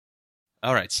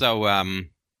All right. So,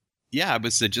 yeah, I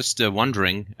was just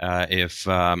wondering if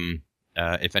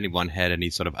anyone had any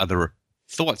sort of other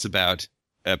thoughts about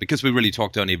because we really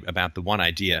talked only about the one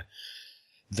idea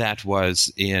that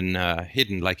was in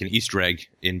hidden like an Easter egg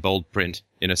in bold print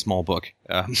in a small book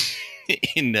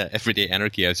in Everyday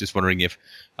Anarchy. I was just wondering if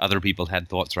other people had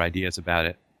thoughts or ideas about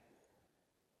it,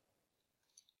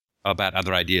 about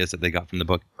other ideas that they got from the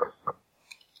book.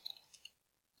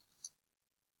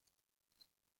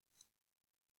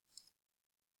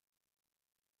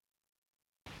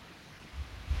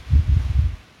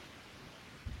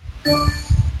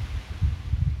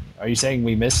 Are you saying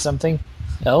we missed something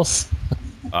else?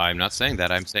 I'm not saying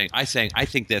that. I'm saying I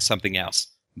think there's something else,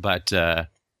 but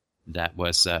that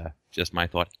was just my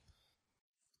thought.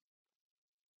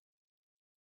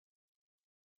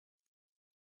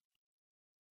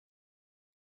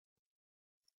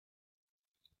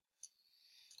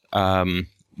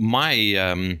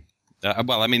 My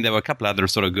well, I mean, there were a couple other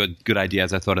sort of good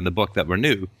ideas I thought in the book that were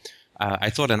new.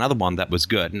 I thought another one that was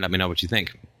good, and let me know what you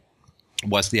think,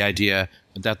 was the idea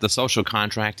that the social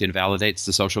contract invalidates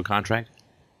the social contract.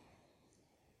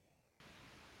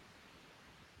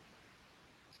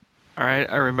 All right,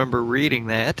 I remember reading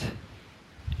that,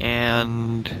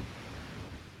 and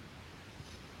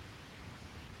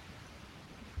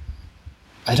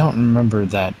I don't remember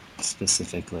that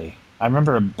specifically. I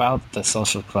remember about the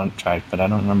social contract, but I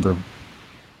don't remember.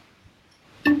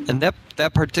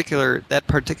 that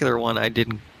particular one I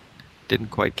didn't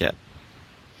quite get.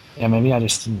 Yeah, maybe I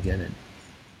just didn't get it.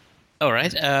 All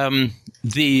right.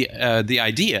 The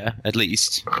idea, at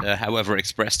least, however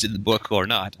expressed in the book or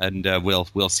not, and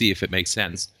we'll see if it makes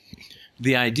sense.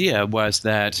 The idea was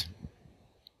that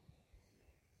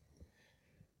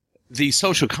the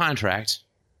social contract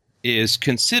is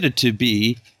considered to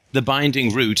be the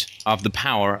binding root of the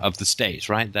power of the state,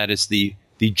 right? That is the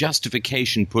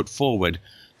justification put forward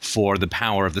for the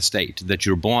power of the state, that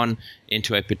you're born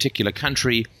into a particular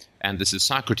country, and this is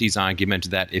Socrates'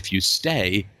 argument that if you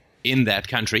stay in that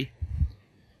country,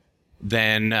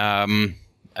 then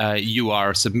you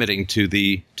are submitting to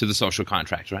the social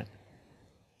contract, right?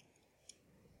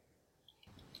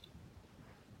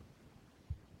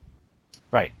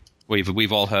 Right.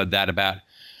 We've all heard that about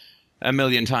a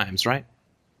million times, right?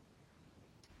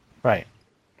 Right.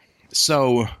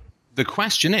 So the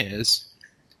question is,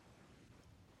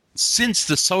 since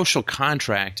the social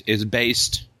contract is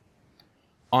based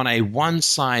on a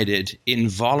one-sided,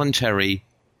 involuntary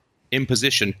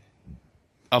imposition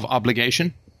of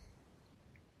obligation,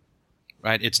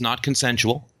 right? It's not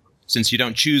consensual, since you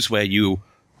don't choose where you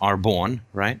are born,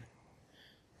 right?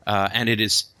 And it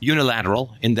is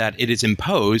unilateral in that it is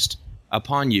imposed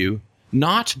upon you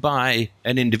not by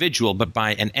an individual, but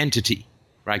by an entity,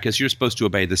 right? Because you're supposed to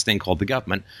obey this thing called the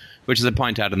government, which, as I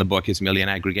point out in the book, is merely an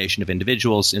aggregation of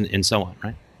individuals and so on,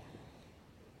 right?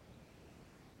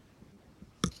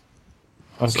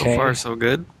 Okay. So far, so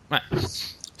good. Right.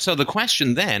 So the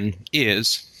question then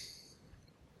is,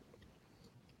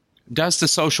 does the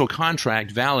social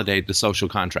contract validate the social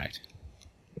contract?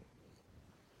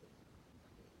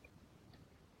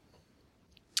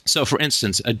 So, for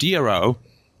instance, a DRO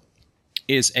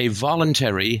is a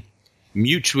voluntary,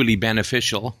 mutually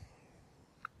beneficial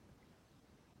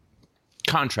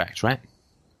contract, right?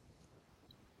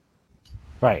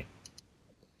 Right.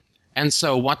 And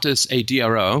so what does a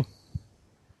DRO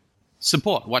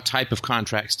support? What type of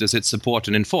contracts does it support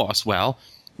and enforce? Well,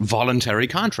 voluntary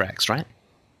contracts, right?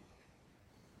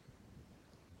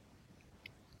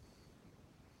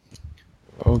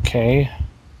 Okay.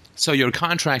 So your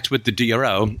contract with the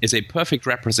DRO is a perfect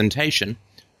representation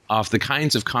of the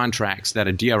kinds of contracts that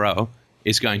a DRO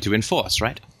is going to enforce,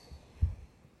 right?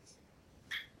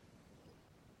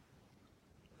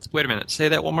 Wait a minute. Say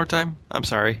that one more time. I'm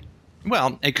sorry.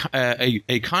 Well,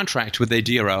 a contract with a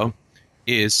DRO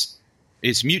is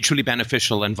mutually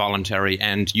beneficial and voluntary,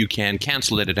 and you can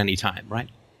cancel it at any time, right?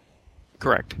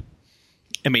 Correct.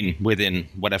 I mean, within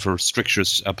whatever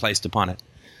strictures are placed upon it.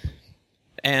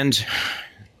 And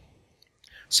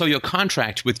so your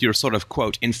contract with your sort of,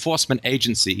 quote, enforcement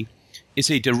agency is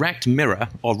a direct mirror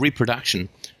or reproduction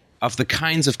of the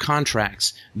kinds of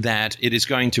contracts that it is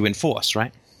going to enforce,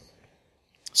 right?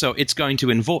 So it's going to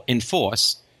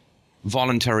enforce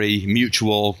voluntary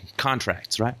mutual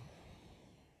contracts, right?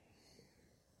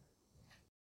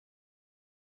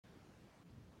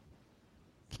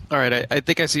 All right. I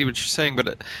think I see what you're saying,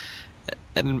 but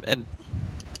and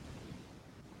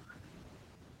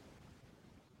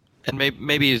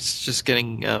maybe it's just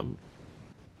getting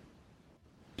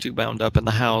too bound up in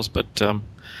the house, but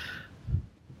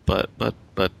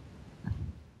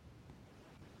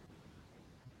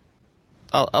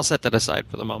I'll set that aside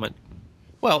for the moment.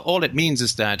 Well, all it means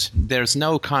is that there's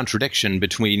no contradiction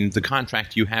between the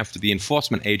contract you have for the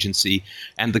enforcement agency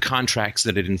and the contracts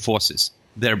that it enforces.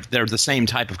 They're the same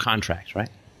type of contract, right?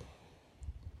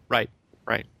 Right.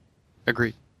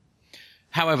 Agreed.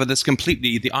 However, there's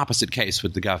completely the opposite case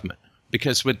with the government.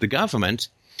 Because with the government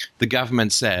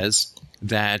says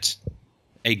that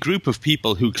a group of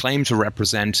people who claim to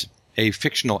represent a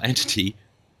fictional entity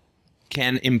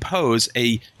can impose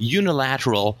a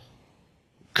unilateral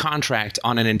contract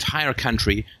on an entire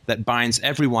country that binds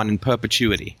everyone in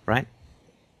perpetuity, right?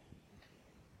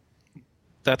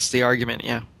 That's the argument,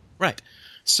 yeah. Right.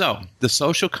 So the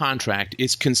social contract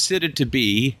is considered to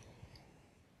be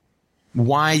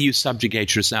why you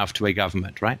subjugate yourself to a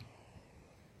government, right?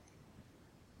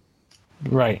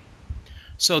 Right.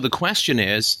 So the question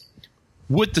is,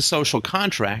 would the social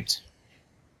contract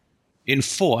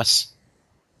enforce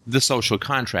the social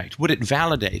contract? Would it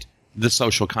validate the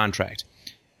social contract?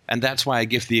 And that's why I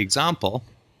give the example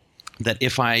that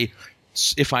if I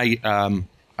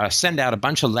send out a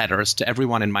bunch of letters to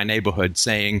everyone in my neighborhood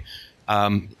saying,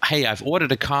 hey, I've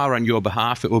ordered a car on your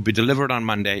behalf. It will be delivered on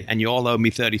Monday, and you all owe me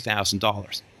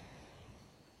 $30,000.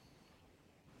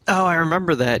 Oh, I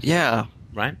remember that, yeah.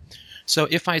 Right? So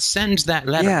if I send that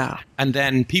letter and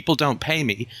then people don't pay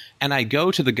me, and I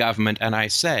go to the government and I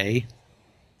say,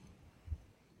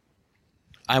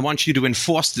 I want you to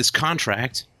enforce this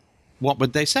contract, what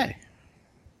would they say?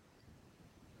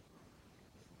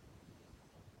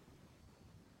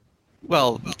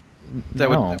 Well, they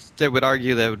would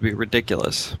argue that would be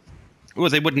ridiculous. Well,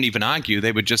 they wouldn't even argue.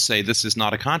 They would just say, this is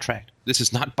not a contract. This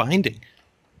is not binding.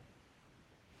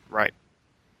 Right.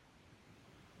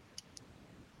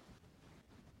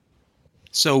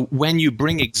 So when you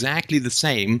bring exactly the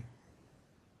same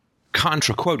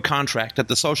quote contract that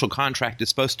the social contract is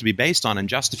supposed to be based on and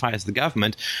justify as the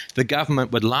government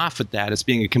would laugh at that as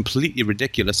being a completely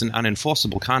ridiculous and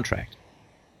unenforceable contract.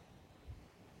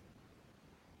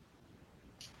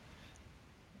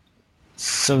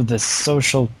 So the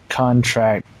social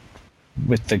contract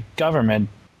with the government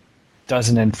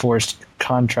doesn't enforce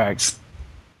contracts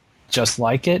just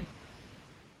like it?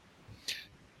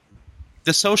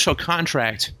 The social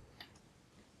contract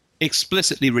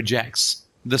explicitly rejects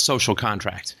the social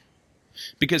contract.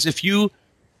 Because if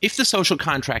the social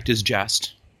contract is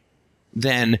just,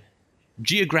 then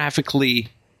geographically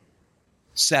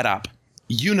set up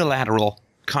unilateral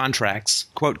contracts,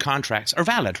 quote contracts, are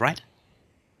valid, right?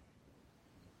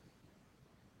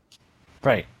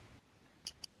 Right.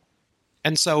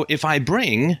 And so if I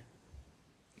bring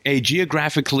a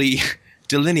geographically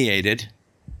delineated,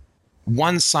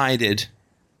 one-sided,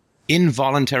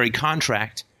 involuntary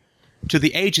contract to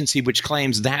the agency which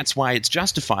claims that's why it's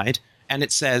justified, and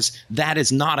it says that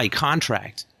is not a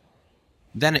contract,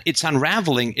 then it's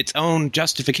unraveling its own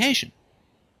justification.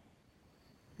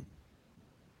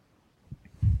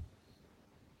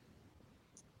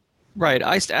 Right.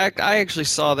 I actually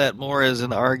saw that more as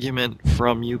an argument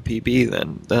from UPB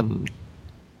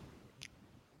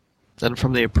than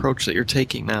from the approach that you're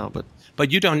taking now.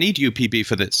 But you don't need UPB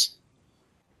for this.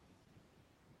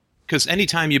 Because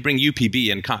anytime you bring UPB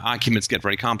in, arguments get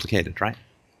very complicated, right?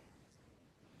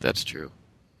 That's true.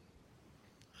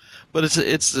 But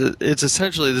it's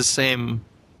essentially the same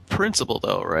principle,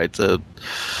 though, right? The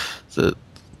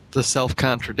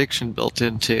self-contradiction built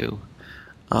into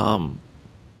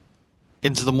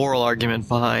the moral argument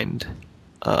behind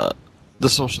the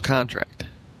social contract.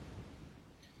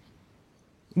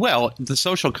 Well, the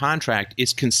social contract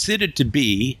is considered to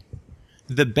be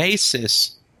the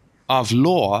basis of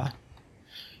law,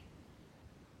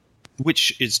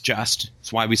 which is just.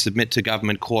 That's why we submit to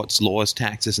government courts, laws,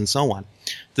 taxes, and so on.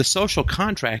 The social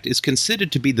contract is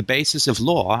considered to be the basis of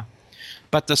law,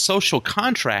 but the social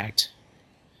contract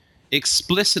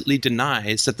explicitly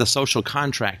denies that the social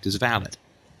contract is valid,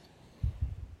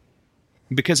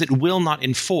 because it will not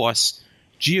enforce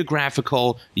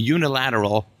geographical,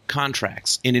 unilateral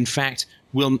contracts, and in fact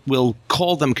will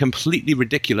call them completely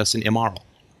ridiculous and immoral.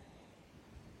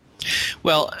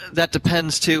 Well, that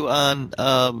depends too on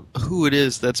who it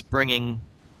is that's bringing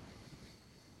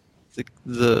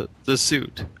the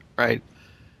suit, right?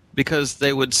 Because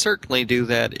they would certainly do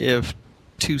that if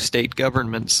two state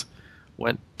governments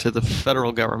went to the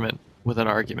federal government with an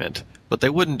argument. But they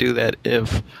wouldn't do that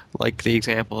if, like the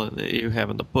example that you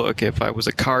have in the book, if I was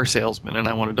a car salesman and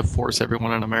I wanted to force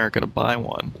everyone in America to buy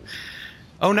one.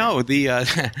 Oh no,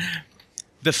 the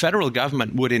federal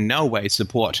government would in no way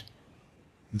support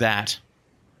that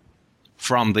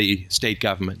from the state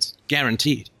governments,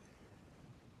 guaranteed.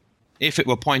 If it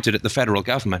were pointed at the federal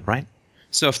government, right?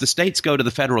 So if the states go to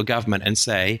the federal government and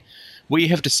say, we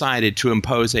have decided to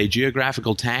impose a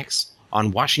geographical tax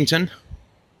on Washington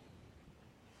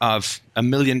of $1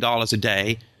 million a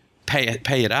day,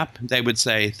 pay it up, they would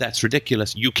say, that's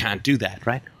ridiculous. You can't do that,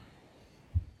 right?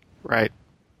 Right.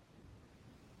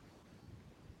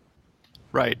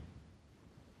 Right.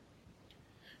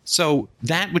 So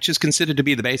that which is considered to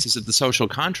be the basis of the social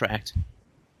contract.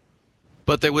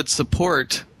 But they would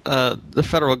support the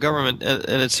federal government,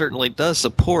 and it certainly does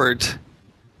support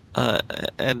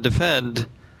and defend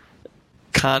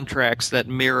contracts that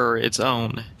mirror its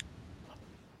own.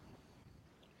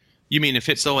 You mean if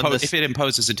it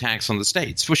imposes a tax on the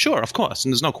states? For sure, of course.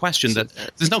 And there's no question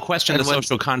the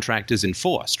social contract is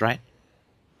enforced, right?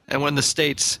 And when the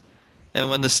states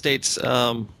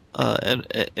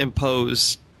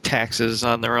impose taxes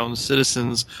on their own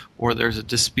citizens, or there's a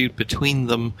dispute between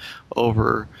them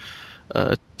over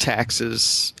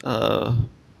taxes,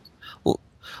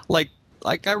 like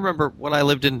I remember when I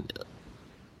lived in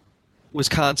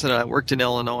Wisconsin and I worked in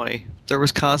Illinois, there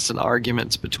was constant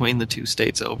arguments between the two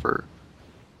states over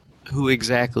who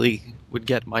exactly would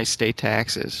get my state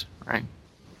taxes, right?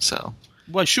 So.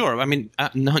 Well, sure. I mean,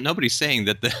 nobody's saying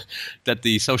that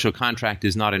the social contract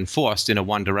is not enforced in a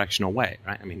one-directional way,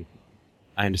 right? I mean,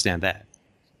 I understand that.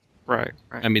 Right.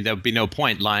 I mean, there would be no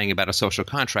point lying about a social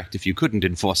contract if you couldn't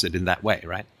enforce it in that way,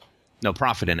 right? No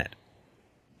profit in it.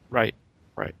 Right.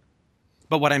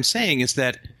 But what I'm saying is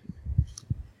that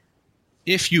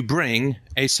if you bring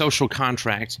a social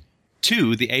contract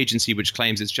to the agency which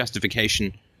claims as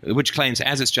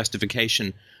its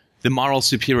justification the moral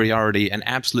superiority and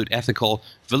absolute ethical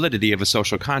validity of a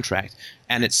social contract,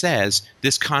 and it says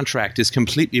this contract is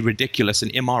completely ridiculous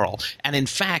and immoral, and in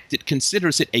fact it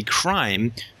considers it a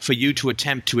crime for you to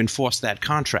attempt to enforce that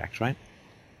contract, right?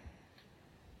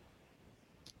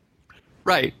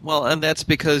 Right. Well, and that's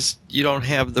because you don't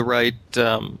have the right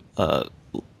the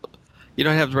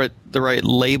right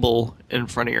label in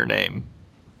front of your name.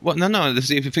 Well, no.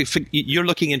 If you're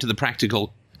looking into the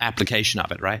practical application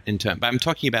of it, right? But I'm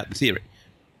talking about the theory.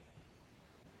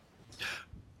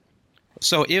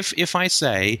 So if I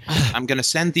say I'm going to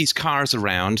send these cars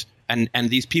around, and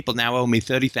these people now owe me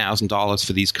 $30,000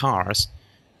 for these cars,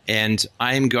 and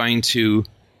I'm going to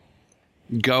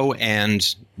go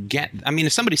and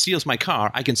if somebody steals my car,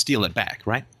 I can steal it back,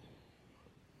 right?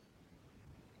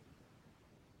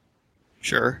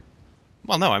 Sure.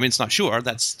 Well, no, I mean, it's not sure.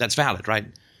 That's valid, right?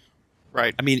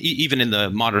 Right. I mean, even in the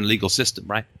modern legal system,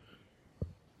 right?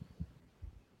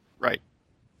 Right.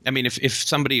 I mean, if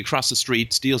somebody across the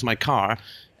street steals my car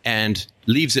and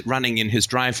leaves it running in his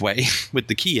driveway with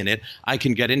the key in it, I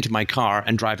can get into my car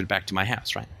and drive it back to my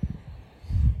house, right?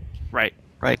 Right.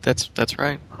 That's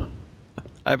right.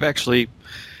 I've actually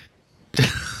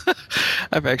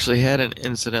had an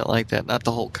incident like that. Not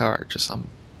the whole car, just some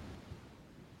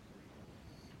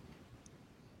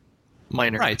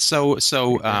minor. Right. So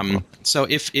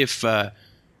if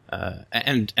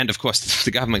and of course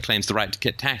the government claims the right to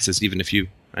get taxes, even if you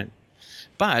right.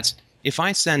 But if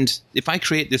I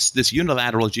create this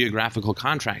unilateral geographical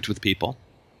contract with people,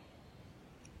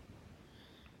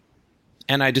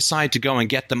 and I decide to go and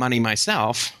get the money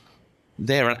myself,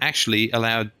 they are actually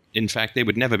allowed. In fact, they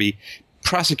would never be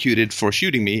prosecuted for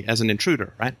shooting me as an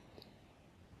intruder, right?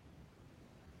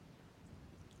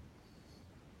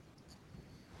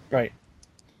 Right.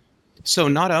 So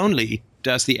not only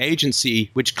does the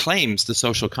agency which claims the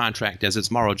social contract as its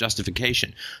moral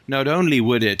justification, not only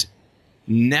would it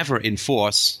never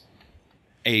enforce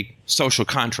a social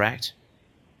contract,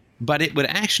 but it would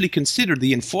actually consider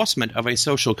the enforcement of a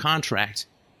social contract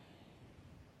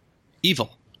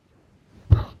evil.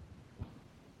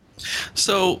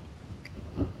 So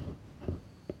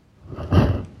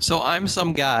I'm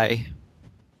some guy,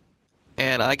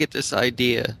 and I get this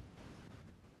idea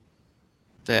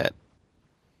that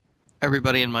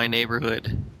everybody in my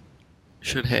neighborhood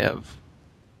should have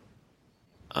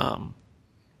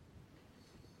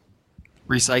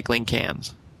recycling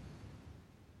cans.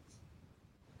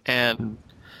 And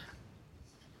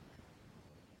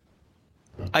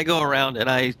I go around and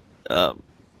I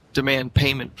demand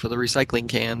payment for the recycling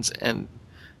cans and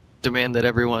demand that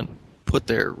everyone put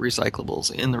their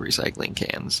recyclables in the recycling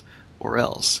cans or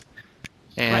else.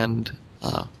 And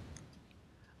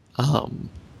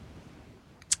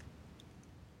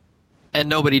and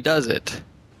nobody does it.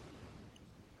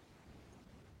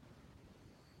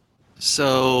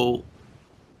 So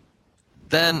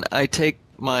then I take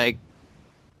my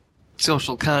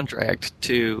social contract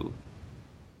to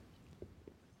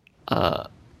the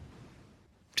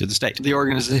state, the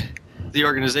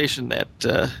organization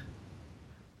that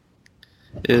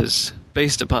is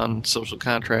based upon social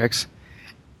contracts,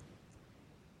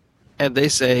 and they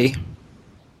say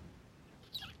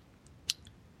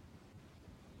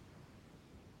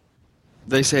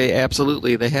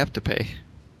absolutely they have to pay.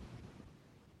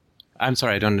 I'm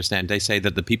sorry, I don't understand. They say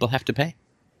that the people have to pay,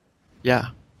 Yeah.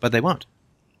 but they won't.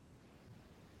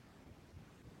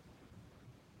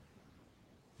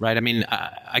 Right? I mean,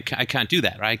 I can't do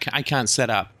that, right? I can't set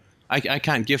up. I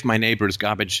can't give my neighbors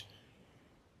garbage.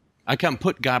 I can't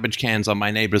put garbage cans on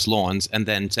my neighbors' lawns and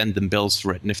then send them bills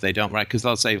for it. And if they don't, right? Because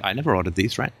they'll say, I never ordered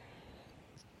these, right?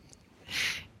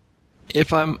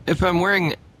 If I'm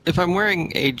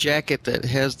wearing a jacket that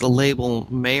has the label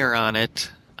mayor on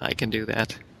it, I can do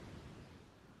that.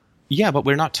 Yeah, but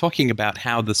we're not talking about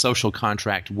how the social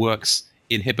contract works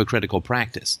in hypocritical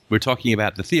practice. We're talking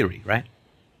about the theory, right?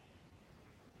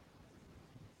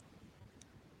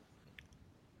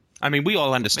 I mean, we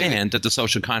all understand that the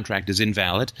social contract is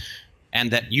invalid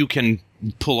and that you can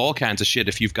pull all kinds of shit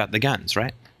if you've got the guns,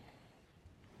 right?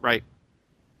 Right.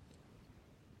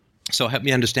 So help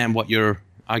me understand what your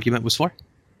argument was for.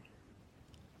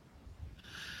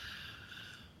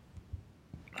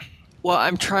 Well,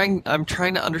 I'm trying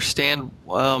to understand.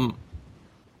 Yeah,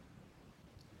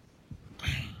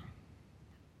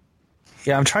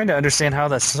 I'm trying to understand how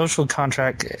the social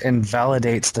contract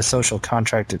invalidates the social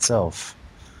contract itself.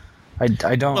 I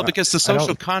don't. Well, because the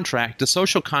social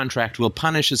contract will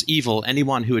punish as evil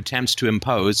anyone who attempts to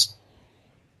impose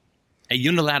a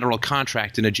unilateral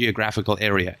contract in a geographical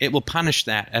area. It will punish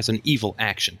that as an evil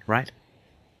action, right?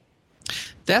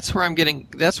 That's where I'm getting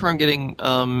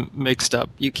mixed up.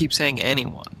 You keep saying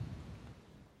anyone.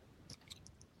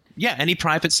 Yeah, any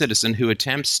private citizen who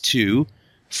attempts to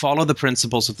follow the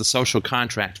principles of the social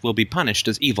contract will be punished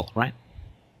as evil, right?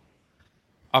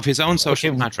 Of his own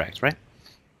social contract, right?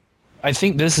 I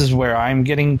think this is where I'm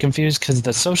getting confused because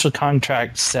the social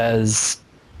contract says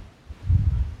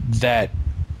that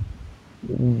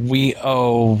we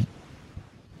owe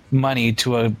money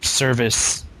to a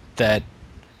service that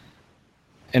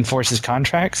enforces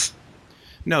contracts?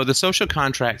 No, the social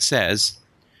contract says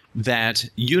that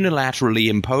unilaterally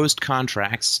imposed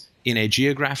contracts in a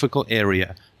geographical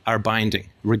area are binding,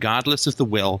 regardless of the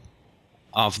will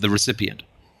of the recipient.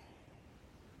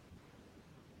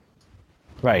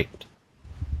 Right.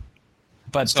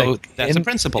 But so that's a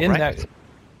principle, right?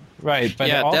 Right, but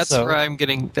yeah, also, that's where I'm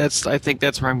getting. I think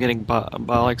that's where I'm getting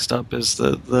bollocksed up. Is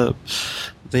the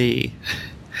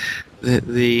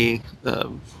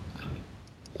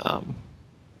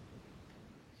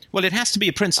Well, it has to be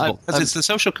a principle because the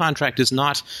social contract is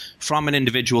not from an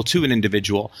individual to an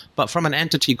individual, but from an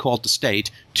entity called the state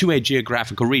to a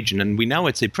geographical region, and we know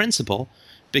it's a principle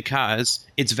because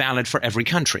it's valid for every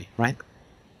country, right?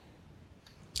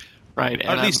 Right, or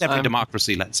at least every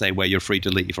democracy, let's say, where you're free to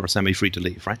leave or semi-free to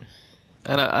leave, right?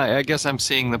 And I guess I'm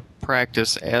seeing the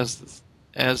practice as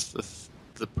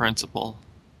the principle.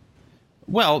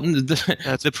 Well,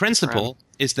 the principle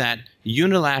is that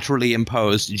unilaterally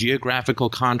imposed geographical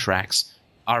contracts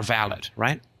are valid,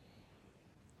 right?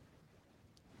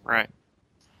 Right.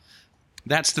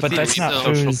 That's the But theory that's of not the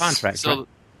social who's- contract. So,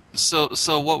 right?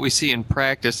 so what we see in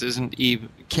practice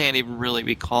can't even really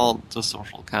be called the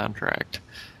social contract.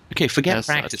 Okay, forget as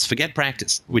practice. such. Forget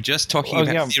practice. We're just talking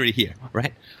about theory here,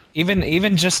 right?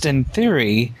 even just in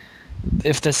theory,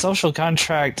 if the social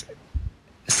contract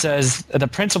says the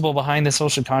principle behind the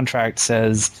social contract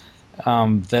says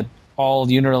that all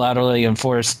unilaterally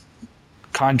enforced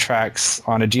contracts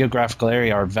on a geographical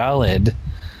area are valid,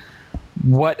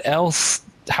 what else?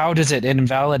 How does it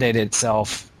invalidate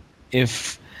itself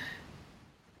if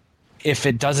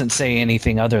it doesn't say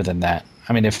anything other than that?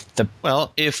 I mean, if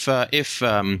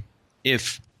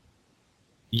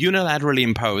unilaterally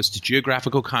imposed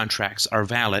geographical contracts are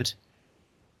valid,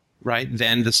 right,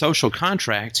 then the social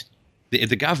contract,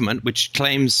 the government, which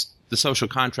claims the social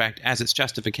contract as its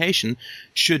justification,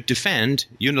 should defend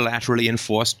unilaterally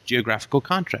enforced geographical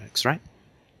contracts, right?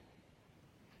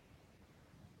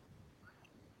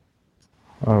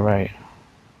 all right.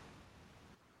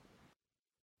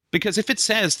 Because if it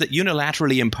says that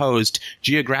unilaterally imposed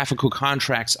geographical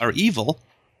contracts are evil,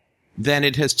 then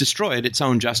it has destroyed its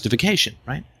own justification,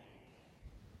 right?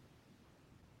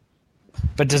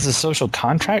 But does the social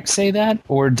contract say that,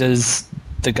 or does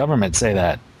the government say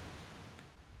that?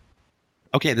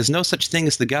 Okay, there's no such thing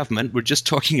as the government. We're just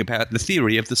talking about the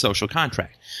theory of the social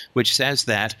contract, which says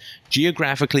that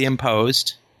geographically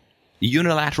imposed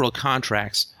unilateral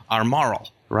contracts are moral,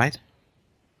 right?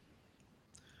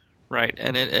 Right,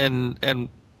 and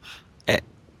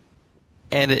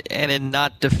in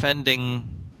not defending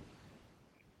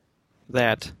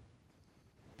that,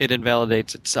 it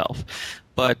invalidates itself.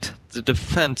 but the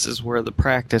defense is where the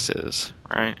practice is,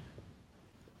 right?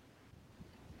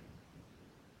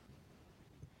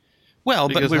 Well,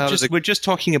 but Because we're just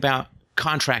talking about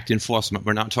contract enforcement.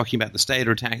 We're not talking about the state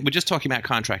or tax. We're just talking about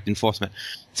contract enforcement.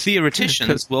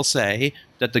 Theoreticians will say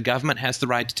that the government has the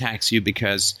right to tax you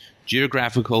because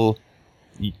geographical,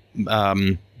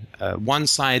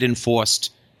 one-side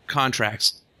enforced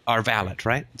contracts are valid,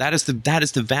 right? That is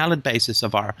the valid basis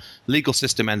of our legal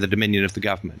system and the dominion of the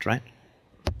government, right?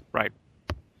 Right.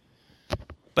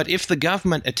 But if the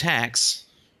government attacks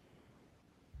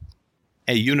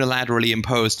a unilaterally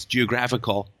imposed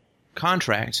geographical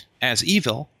contract as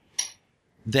evil,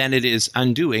 then it is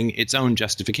undoing its own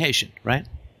justification, right?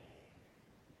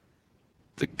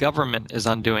 The government is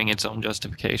undoing its own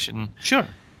justification. Sure.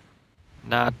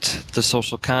 Not the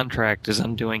social contract is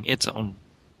undoing its own.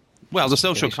 Well, the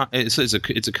social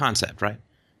it's a concept, right?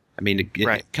 I mean, it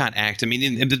can't act. I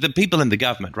mean, the people in the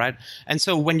government, right? And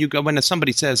so when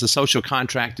somebody says a social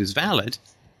contract is valid,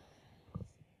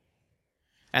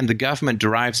 and the government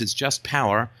derives its just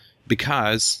power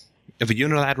because of a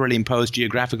unilaterally imposed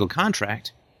geographical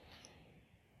contract,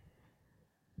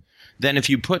 then if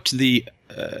you put the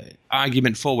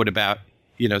argument forward about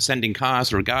sending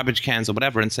cars or garbage cans or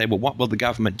whatever and say, well, what will the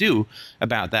government do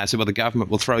about that? So, well, the government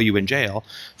will throw you in jail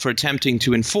for attempting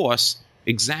to enforce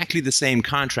exactly the same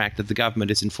contract that the government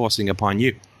is enforcing upon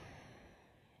you.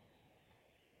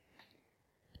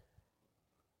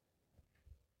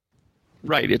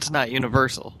 Right, it's not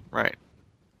universal. Right.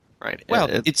 Well,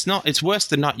 it's not. It's worse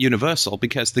than not universal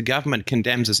because the government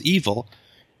condemns as evil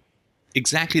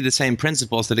exactly the same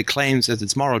principles that it claims as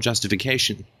its moral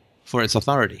justification for its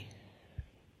authority.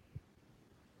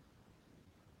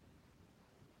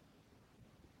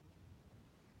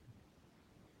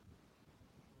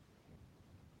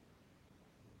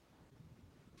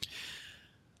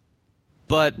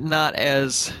 But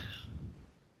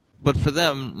for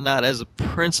them, not as a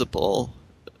principle.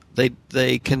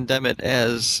 They condemn it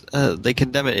as they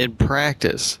condemn it in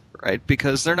practice, right?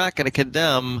 Because they're not going to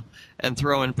condemn and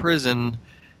throw in prison.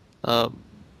 The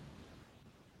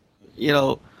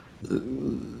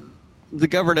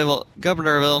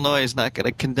governor of Illinois is not going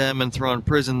to condemn and throw in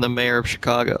prison the mayor of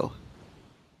Chicago,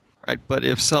 right? But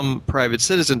if some private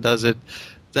citizen does it,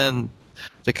 then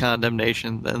the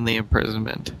condemnation, then the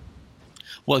imprisonment.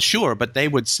 Well, sure, but they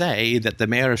would say that the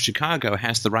mayor of Chicago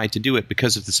has the right to do it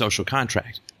because of the social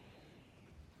contract.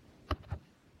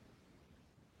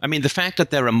 I mean, the fact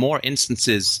that there are more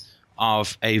instances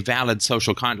of a valid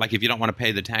social contract, like if you don't want to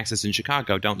pay the taxes in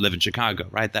Chicago, don't live in Chicago,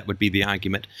 right? That would be the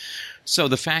argument. So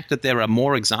the fact that there are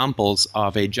more examples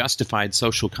of a justified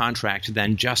social contract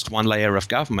than just one layer of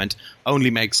government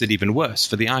only makes it even worse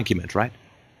for the argument, right?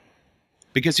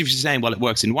 Because if you're saying, well, it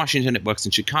works in Washington, it works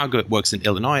in Chicago, it works in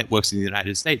Illinois, it works in the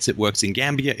United States, it works in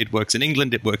Gambia, it works in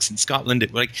England, it works in Scotland,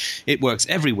 it works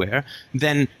everywhere,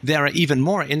 then there are even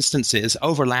more instances,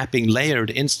 overlapping,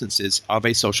 layered instances of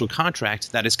a social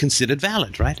contract that is considered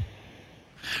valid, right?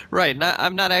 Right.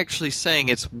 I'm not actually saying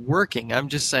it's working. I'm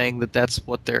just saying that that's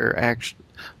what they're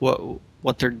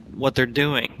what they're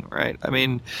doing, right? I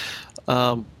mean,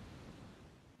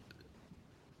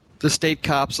 the state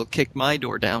cops will kick my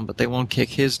door down, but they won't kick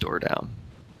his door down.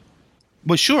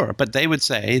 Well, sure, but they would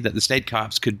say that the state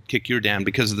cops could kick your down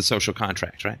because of the social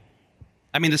contract, right?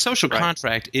 I mean, the social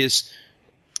contract is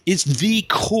the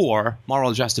core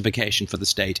moral justification for the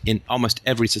state in almost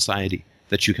every society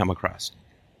that you come across.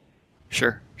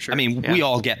 Sure. I mean, we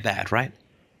all get that, right?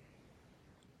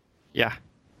 Yeah,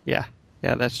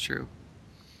 that's true.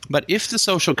 But if the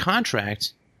social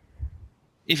contract...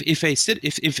 If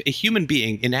a human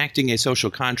being enacting a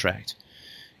social contract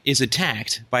is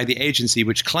attacked by the agency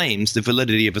which claims the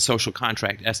validity of a social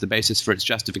contract as the basis for its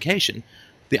justification,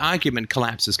 the argument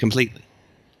collapses completely.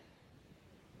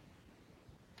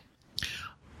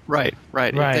 Right.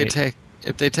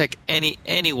 If they take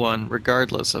anyone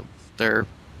regardless of their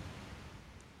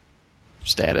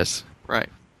status, right?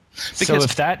 So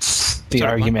if that's the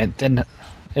argument, then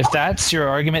if that's your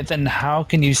argument, then how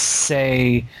can you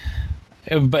say?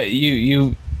 But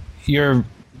your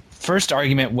first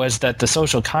argument was that the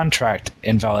social contract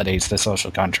invalidates the social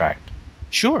contract.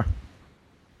 Sure.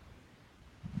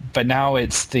 But now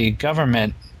it's the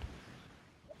government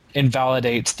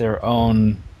invalidates their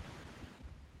own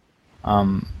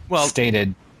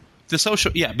stated. The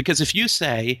social, because if you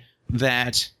say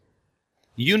that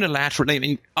unilaterally, I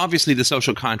mean, obviously the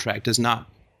social contract does not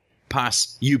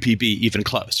pass UPB even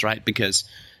close, right? Because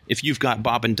if you've got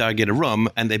Bob and Doug in a room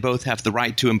and they both have the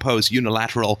right to impose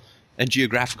unilateral and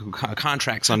geographical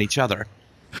contracts on each other,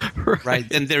 right?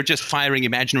 Then they're just firing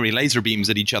imaginary laser beams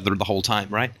at each other the whole time,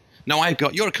 right? No, I've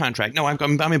got your contract. No,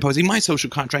 I'm imposing my social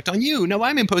contract on you. No,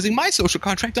 I'm imposing my social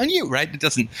contract on you, right? It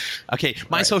doesn't. Okay,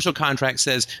 my social contract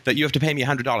says that you have to pay me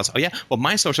 $100. Oh, yeah? Well,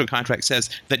 my social contract says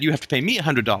that you have to pay me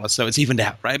 $100, so it's evened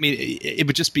out, right? I mean, it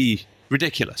would just be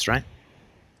ridiculous, right?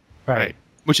 Right.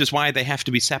 Which is why they have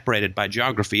to be separated by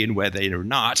geography, and where they are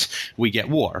not, we get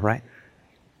war, right?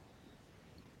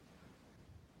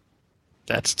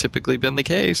 That's typically been the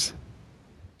case.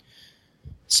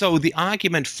 So the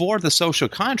argument for the social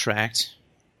contract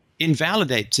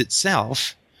invalidates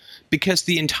itself because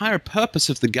the entire purpose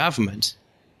of the government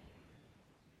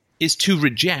is to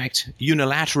reject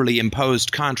unilaterally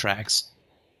imposed contracts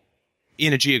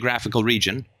in a geographical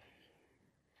region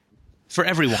for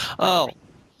everyone.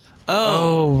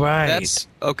 Oh, right. That's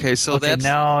okay. So Okay, that's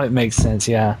now it makes sense.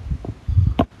 Yeah.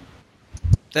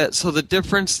 so the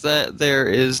difference that there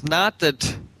is not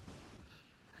that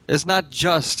it's not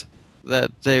just that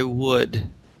they would,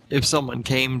 if someone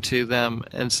came to them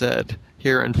and said,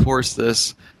 "Here, enforce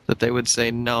this," that they would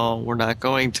say, "No, we're not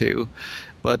going to,"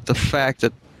 but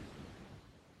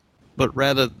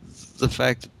rather the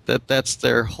fact that that's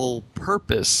their whole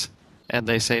purpose, and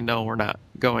they say, "No, we're not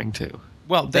going to."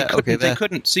 Well, they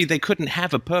couldn't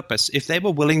have a purpose if they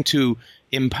were willing to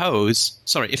if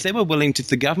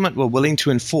the government were willing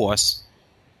to enforce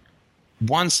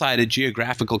one-sided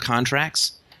geographical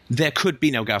contracts, there could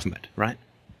be no government, right?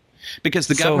 Because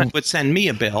the government would send me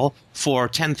a bill for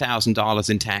 $10,000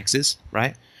 in taxes,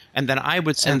 right? And then I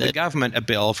would send the government a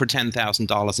bill for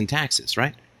 $10,000 in taxes,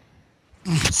 right?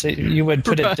 So you would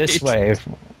put it this way.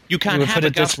 You can't have a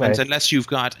government unless you've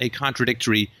got a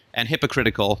contradictory and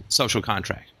hypocritical social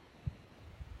contract.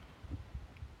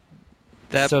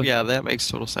 That makes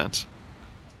total sense.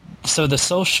 So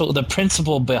the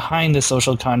principle behind the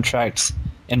social contracts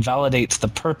invalidates the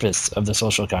purpose of the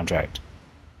social contract.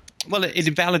 Well, it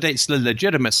invalidates the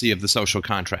legitimacy of the social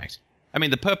contract. I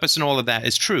mean, the purpose and all of that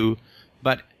is true,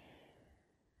 but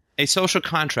a social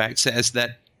contract says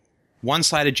that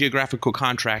one-sided geographical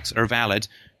contracts are valid.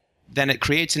 Then it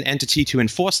creates an entity to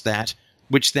enforce that,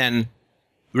 which then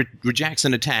rejects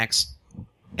and attacks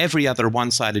every other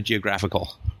one-sided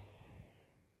geographical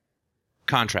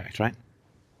contract, right?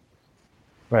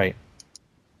 Right.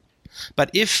 But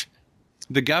if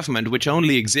the government, which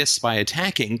only exists by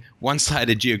attacking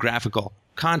one-sided geographical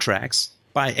contracts,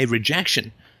 by a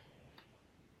rejection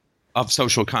of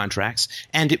social contracts,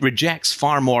 and it rejects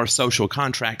far more social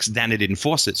contracts than it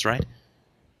enforces, right?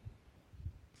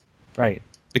 Right.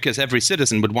 Because every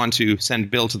citizen would want to send a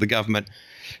bill to the government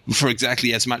for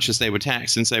exactly as much as they were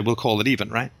taxed and say, we'll call it even,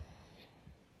 right?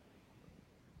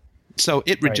 So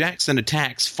it rejects and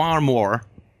attacks far more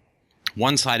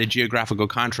one-sided geographical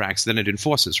contracts than it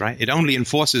enforces, right? It only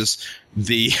enforces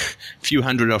the few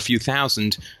hundred or few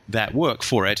thousand that work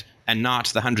for it, and not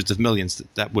the hundreds of millions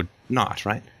that would not,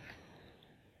 right?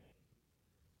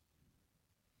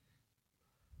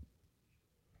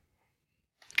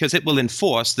 Because it will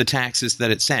enforce the taxes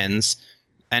that it sends,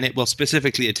 and it will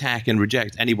specifically attack and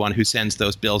reject anyone who sends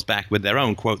those bills back with their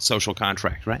own, quote, social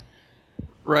contract, right?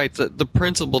 Right. The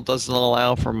principle doesn't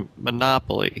allow for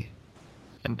monopoly.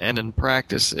 And in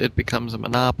practice, it becomes a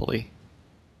monopoly.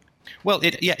 Well,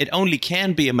 it only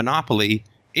can be a monopoly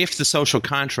if the social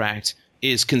contract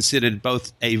is considered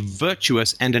both a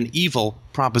virtuous and an evil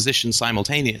proposition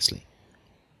simultaneously.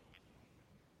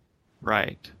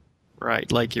 Right.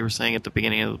 Right. Like you were saying at the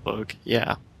beginning of the book.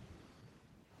 Yeah.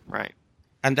 Right.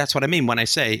 And that's what I mean when I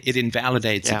say it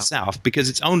invalidates itself, because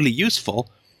it's only useful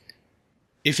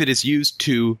if it is used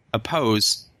to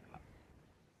oppose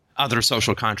other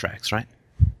social contracts, right?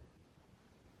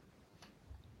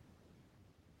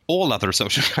 All other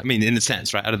social, I mean, in a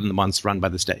sense, right, other than the ones run by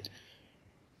the state.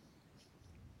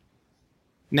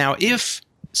 Now, if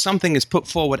something is put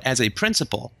forward as a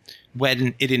principle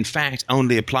when it in fact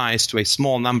only applies to a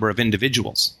small number of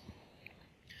individuals,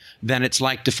 then it's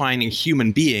like defining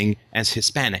human being as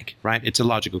Hispanic, right? It's a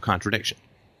logical contradiction.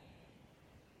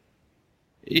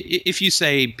 If you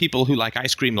say people who like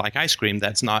ice cream,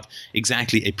 that's not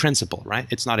exactly a principle, right?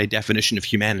 It's not a definition of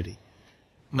humanity.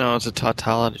 No, it's a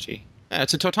tautology.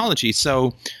 It's a tautology.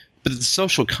 So, but the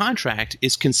social contract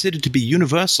is considered to be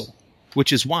universal,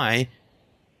 which is why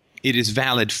it is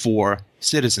valid for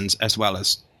citizens as well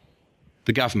as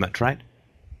the government, right?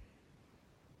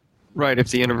 Right, if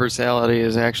the universality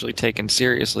is actually taken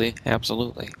seriously,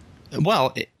 absolutely.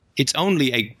 Well, it's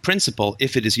only a principle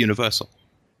if it is universal.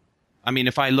 I mean,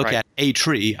 if I look at a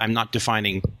tree, I'm not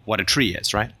defining what a tree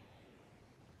is, right?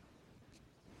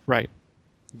 Right.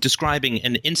 Describing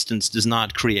an instance does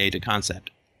not create a concept.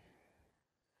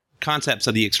 Concepts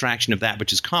are the extraction of that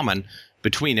which is common,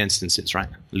 between instances, right?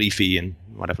 Leafy and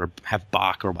whatever, have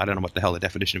bark, or I don't know what the hell the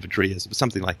definition of a tree is, but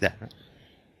something like that.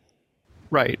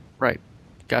 Right? Right.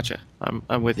 Gotcha.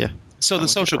 I'm with you. So the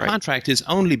social contract is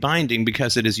only binding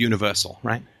because it is universal,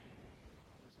 right?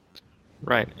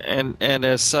 Right. And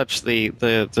as such,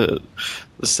 the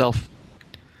self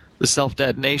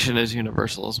detonation is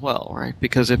universal as well, right?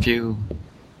 Because if your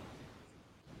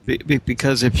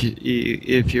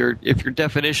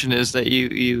definition is that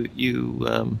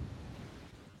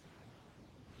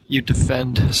you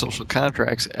defend social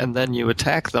contracts and then you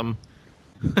attack them.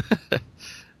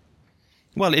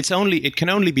 Well, it can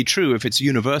only be true if it's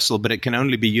universal, but it can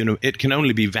only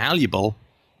be valuable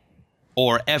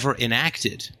or ever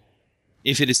enacted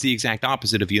if it is the exact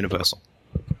opposite of universal.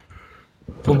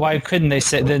 But why couldn't they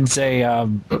say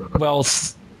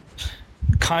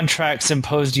contracts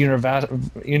imposed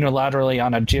unilaterally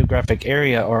on a geographic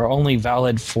area are only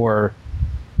valid for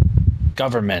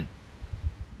government?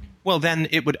 Well, then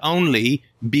it would only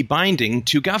be binding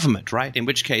to government, right? In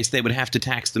which case they would have to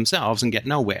tax themselves and get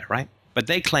nowhere, right? But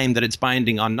they claim that it's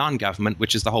binding on non-government,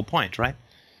 which is the whole point, right?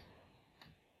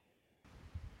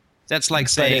 That's like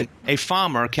saying a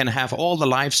farmer can have all the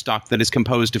livestock that is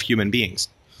composed of human beings.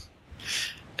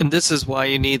 And this is why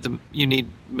you need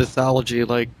mythology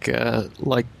like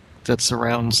that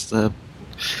surrounds the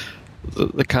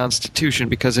Constitution,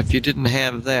 because if you didn't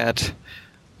have that,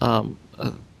 the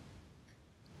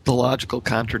logical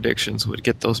contradictions would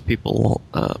get those people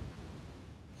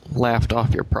laughed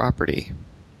off your property.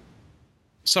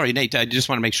 Sorry, Nate, I just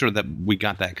want to make sure that we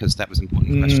got that because that was an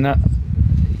important question. No,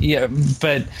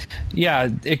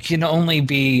 it can only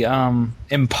be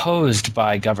imposed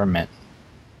by government.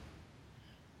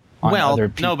 Well,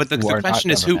 no, but the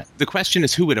question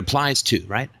is who it applies to,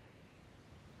 right?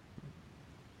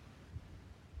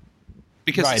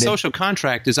 Because the social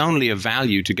contract is only of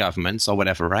value to governments or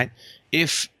whatever, right?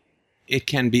 If it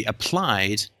can be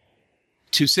applied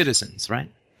to citizens, right?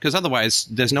 Because otherwise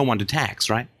there's no one to tax,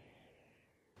 right?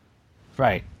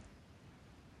 Right.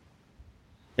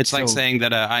 It's like saying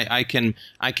that I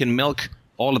can milk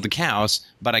all of the cows,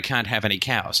 but I can't have any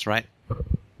cows, right?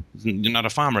 You're not a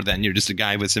farmer then. You're just a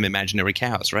guy with some imaginary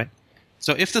cows, right?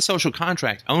 So if the social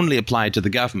contract only applied to the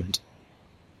government,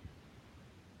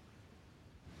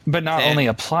 but not only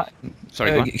apply,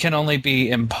 it can only be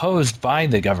imposed by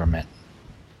the government.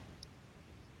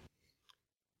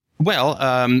 Well,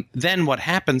 then what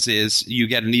happens is you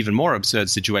get an even more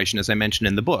absurd situation, as I mentioned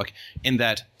in the book, in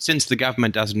that since the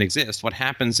government doesn't exist, what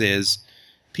happens is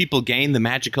people gain the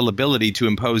magical ability to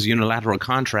impose unilateral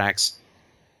contracts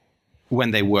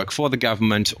when they work for the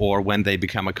government or when they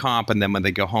become a cop, and then when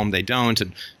they go home they don't,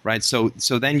 and right? So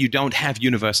then you don't have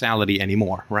universality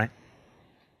anymore, right?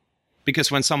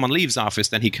 Because when someone leaves office,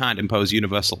 then he can't impose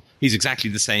universal. He's exactly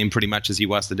the same pretty much as he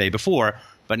was the day before,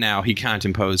 but now he can't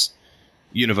impose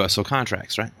universal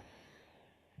contracts, right?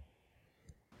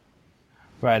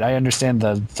 Right. I understand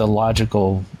the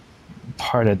logical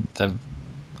part of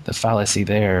the fallacy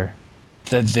there.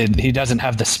 That he doesn't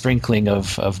have the sprinkling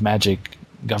of magic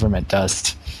government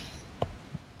dust.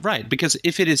 Right, because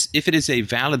if it is a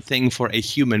valid thing for a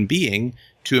human being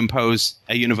to impose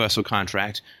a universal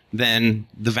contract, then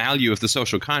the value of the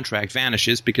social contract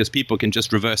vanishes because people can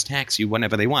just reverse tax you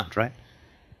whenever they want, right?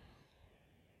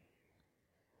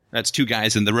 That's two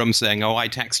guys in the room saying, "Oh, I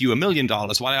tax you $1 million.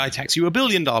 While I tax you $1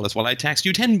 billion. While I tax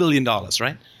you $10 billion,"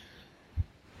 right?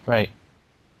 Right.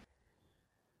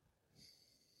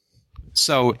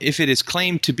 So if it is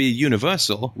claimed to be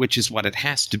universal, which is what it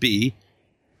has to be,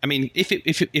 I mean,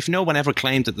 if no one ever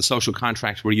claimed that the social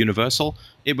contracts were universal,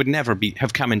 it would never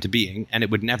have come into being, and it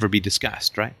would never be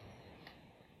discussed, right?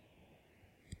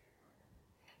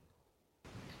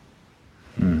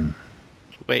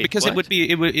 Wait, because what?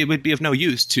 it would be of no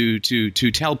use to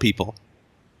tell people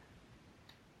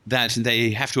that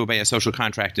they have to obey a social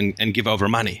contract and give over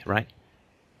money, right?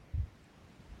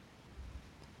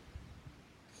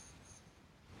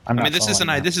 I mean, this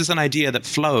is an idea that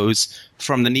flows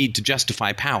from the need to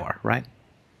justify power, right?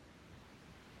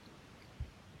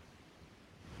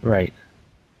 Right.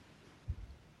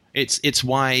 It's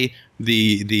why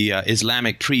the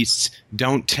Islamic priests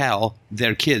don't tell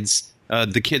their kids,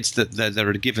 the kids that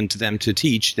are given to them to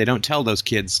teach, they don't tell those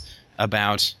kids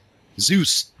about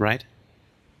Zeus, right?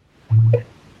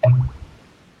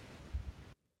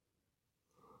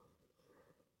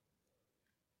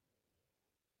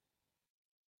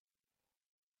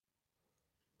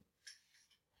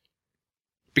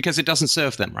 Because it doesn't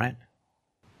serve them, right?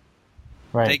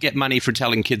 Right. They get money for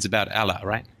telling kids about Allah,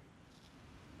 right?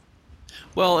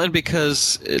 Well, and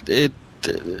because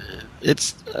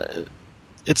it's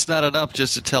it's not enough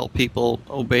just to tell people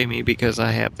obey me because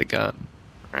I have the gun,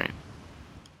 right?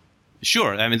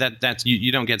 Sure, I mean that's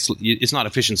you don't get it's not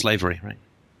efficient slavery, right?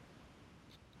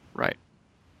 Right.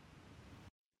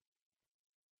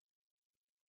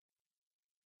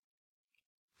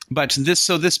 But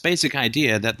this basic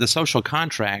idea that the social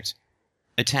contract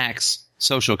attacks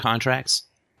social contracts,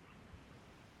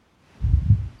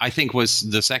 I think, was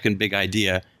the second big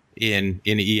idea in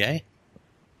EA.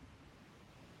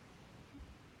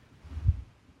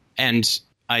 And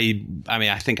I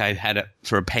think I had it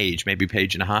for a page, maybe a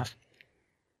page and a half.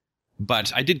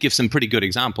 But I did give some pretty good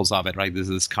examples of it, right? There's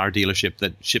this car dealership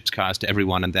that ships cars to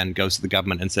everyone and then goes to the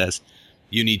government and says,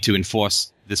 you need to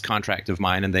enforce this contract of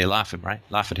mine, and they laugh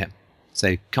at him.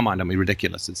 Say, come on, don't be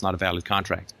ridiculous. It's not a valid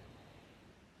contract.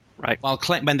 Right.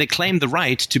 When they claim the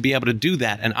right to be able to do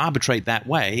that and arbitrate that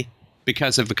way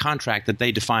because of the contract that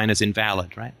they define as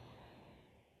invalid, right?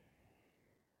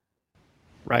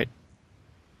 Right.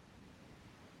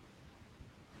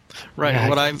 Right. Yeah,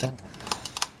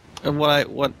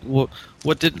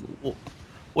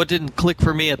 What didn't click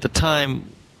for me at the time?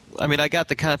 I mean, I got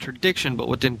the contradiction, but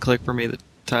what didn't click for me at the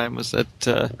time was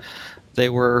that they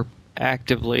were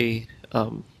actively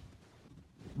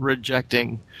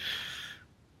rejecting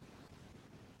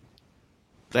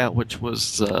that which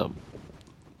was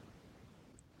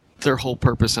their whole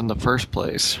purpose in the first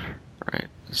place, right?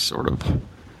 Sort of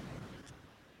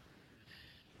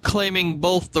claiming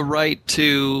both the right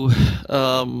to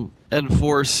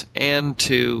enforce and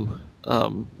to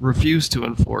refuse to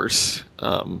enforce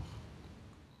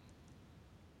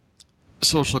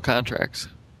social contracts.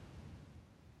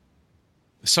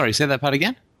 Sorry, say that part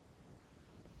again?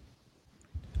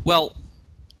 Well,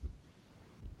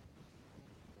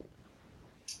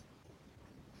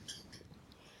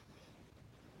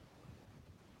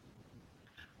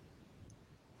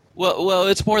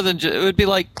 it's more than it would be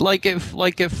like if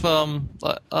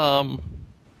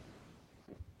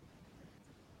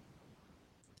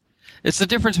it's the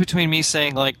difference between me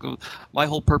saying like my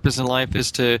whole purpose in life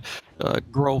is to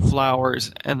grow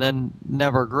flowers and then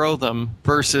never grow them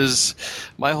versus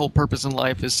my whole purpose in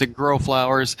life is to grow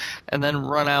flowers and then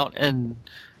run out and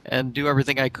do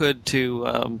everything I could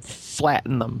to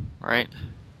flatten them, right?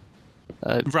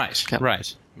 Right.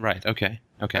 Okay.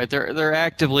 Right,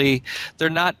 they're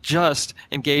not just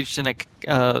engaged in a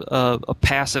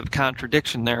passive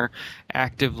contradiction. They're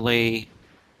actively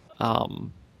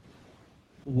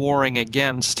warring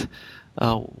against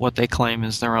what they claim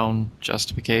is their own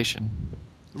justification.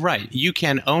 Right. You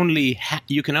can only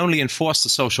enforce the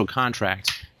social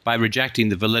contract by rejecting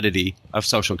the validity of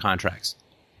social contracts.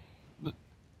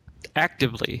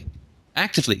 Actively.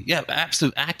 Actively, yeah,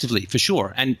 absolutely, actively, for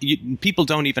sure. And people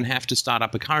don't even have to start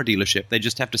up a car dealership. They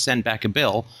just have to send back a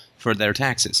bill for their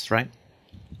taxes, right?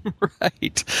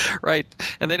 Right.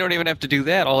 And they don't even have to do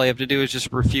that. All they have to do is just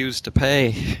refuse to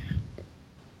pay.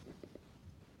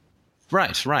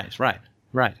 Right.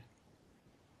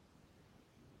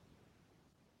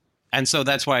 And so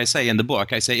that's why I say in the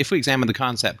book, if we examine the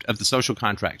concept of the social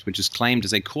contract, which is claimed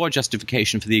as a core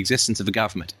justification for the existence of a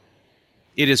government,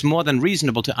 it is more than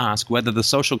reasonable to ask whether the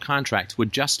social contract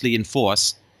would justly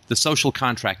enforce the social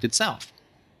contract itself.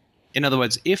 In other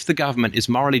words, if the government is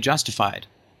morally justified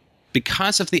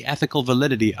because of the ethical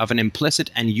validity of an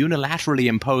implicit and unilaterally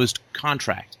imposed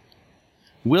contract,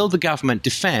 will the government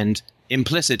defend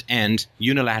implicit and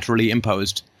unilaterally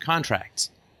imposed contracts?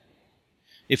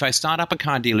 If I start up a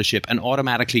car dealership and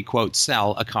automatically, quote,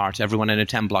 sell a car to everyone in a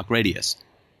 10-block radius,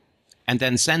 and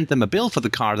then send them a bill for the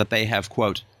car that they have,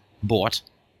 quote, bought,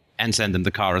 and send them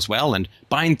the car as well, and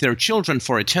bind their children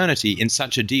for eternity in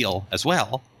such a deal as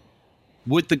well,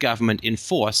 would the government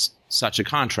enforce such a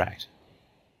contract?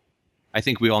 I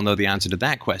think we all know the answer to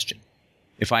that question.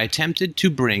 If I attempted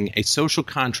to bring a social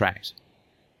contract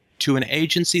to an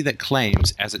agency that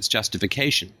claims as its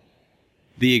justification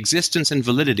the existence and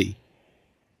validity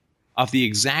of the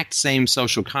exact same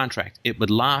social contract, it would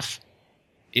laugh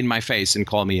in my face and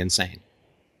call me insane.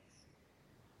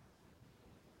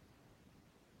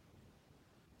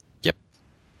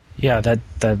 Yeah,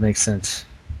 that makes sense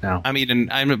now. I mean,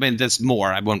 there's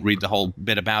more. I won't read the whole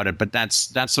bit about it, but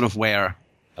that's sort of where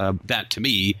that, to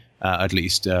me, at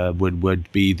least,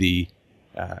 would be the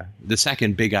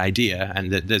second big idea.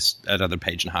 And there's another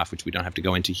page and a half which we don't have to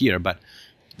go into here. But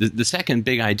the second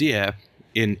big idea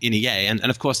in EA, and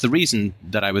of course the reason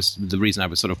I was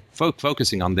sort of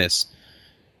focusing on this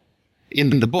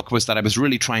in the book was that I was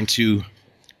really trying to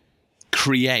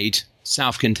create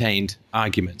self-contained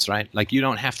arguments, right? Like, you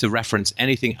don't have to reference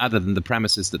anything other than the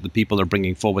premises that the people are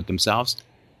bringing forward themselves.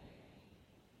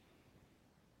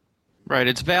 Right,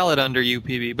 it's valid under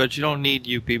UPB, but you don't need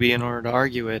UPB in order to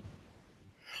argue it.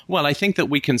 Well, I think that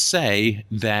we can say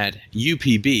that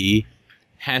UPB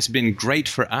has been great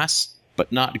for us, but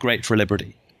not great for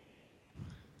liberty.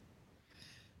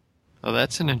 Oh,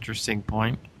 that's an interesting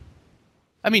point.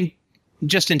 I mean,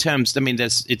 just in terms,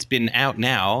 it's been out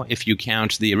now, if you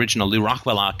count the original Lou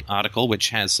Rockwell article,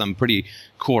 which has some pretty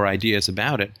core ideas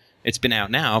about it. It's been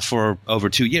out now for over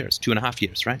 2 years, 2.5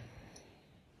 years, right?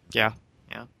 Yeah.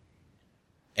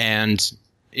 And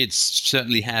it's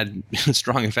certainly had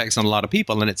strong effects on a lot of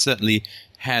people, and it certainly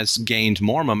has gained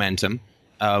more momentum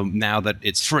now that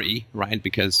it's free, right?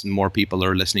 Because more people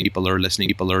are listening,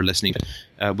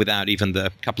 without even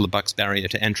the couple of bucks barrier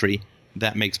to entry.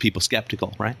 That makes people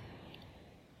skeptical, right?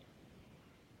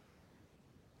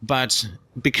 But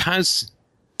because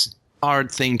it's a hard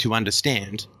thing to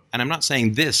understand, and I'm not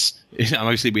saying this,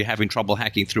 obviously we're having trouble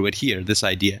hacking through it here, this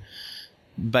idea,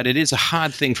 but it is a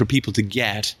hard thing for people to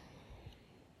get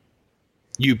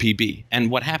UPB. And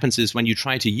what happens is when you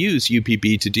try to use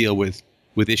UPB to deal with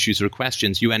issues or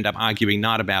questions, you end up arguing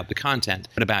not about the content,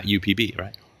 but about UPB,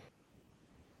 right?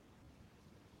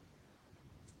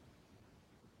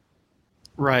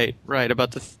 Right.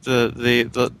 About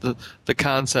the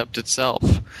concept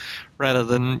itself, rather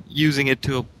than using it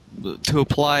to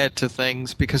apply it to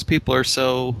things, because people are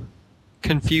so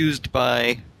confused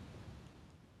by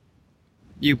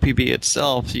UPB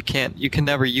itself. You can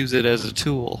never use it as a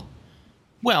tool.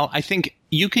 Well, I think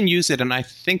you can use it, and I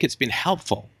think it's been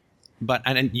helpful. But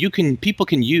people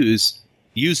can use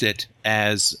it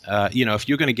as if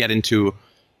you're going to get into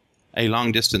a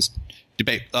long distance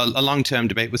debate, a long-term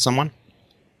debate with someone,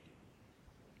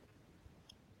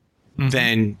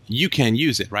 then you can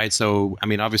use it, right? So, I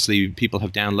mean, obviously people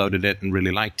have downloaded it and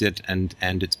really liked it, and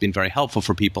it's been very helpful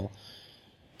for people.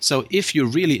 So if you're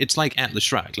really, it's like Atlas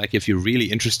Shrugged. Like if you're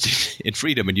really interested in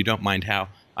freedom and you don't mind how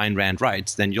Ayn Rand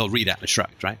writes, then you'll read Atlas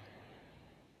Shrugged, right?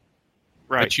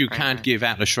 Right. But you can't give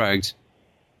Atlas Shrugged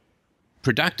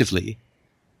productively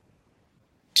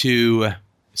to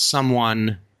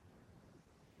someone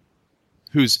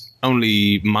who's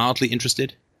only mildly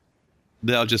interested.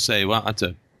 They'll just say, well, that's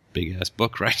a big-ass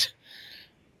book, right?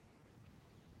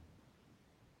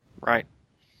 Right.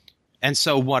 And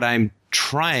so what I'm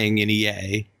trying in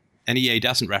EA, and EA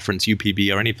doesn't reference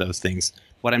UPB or any of those things,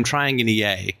 what I'm trying in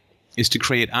EA is to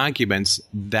create arguments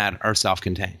that are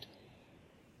self-contained.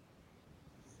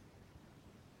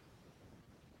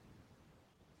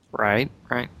 Right.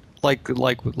 Like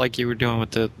you were doing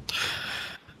with the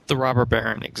robber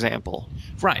baron example.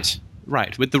 Right.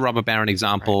 With the robber baron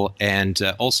example, and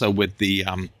also with the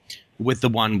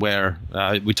one where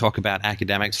we talk about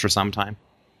academics for some time.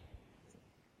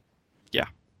 Yeah.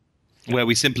 Where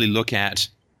we simply look at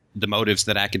the motives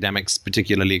that academics,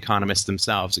 particularly economists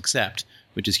themselves, accept,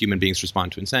 which is human beings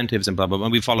respond to incentives and blah, blah, blah.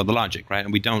 And we follow the logic, right?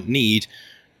 And we don't need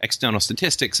external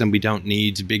statistics, and we don't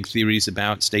need big theories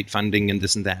about state funding and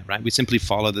this and that, right? We simply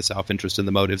follow the self-interest and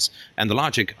the motives and the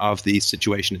logic of the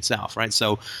situation itself, right?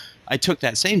 So I took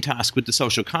that same task with the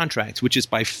social contract, which is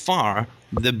by far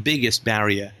the biggest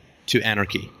barrier to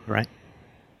anarchy, right?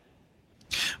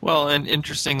 Well, and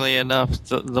interestingly enough,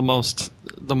 the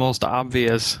most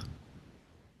obvious.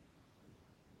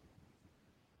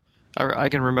 I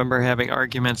can remember having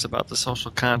arguments about the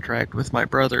social contract with my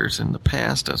brothers in the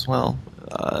past as well,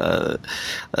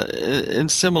 in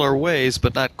similar ways,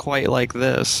 but not quite like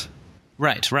this.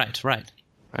 Right. Right,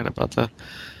 about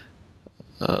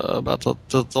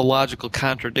the logical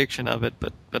contradiction of it,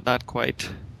 but not quite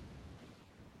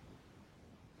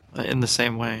in the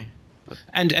same way.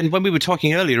 And when we were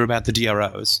talking earlier about the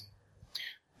DROs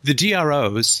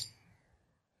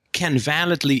can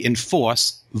validly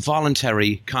enforce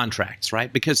voluntary contracts,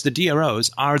 right? Because the DROs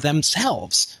are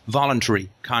themselves voluntary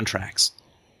contracts.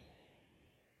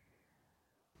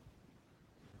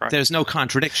 Right. There's no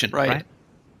contradiction, right?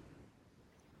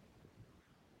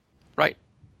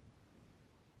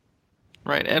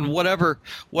 Right, and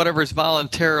whatever's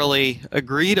voluntarily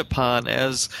agreed upon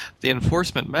as the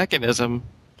enforcement mechanism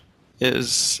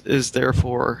is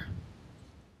therefore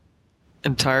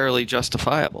entirely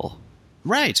justifiable.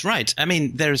 Right. I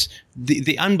mean, there's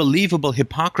the unbelievable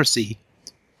hypocrisy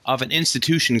of an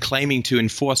institution claiming to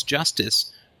enforce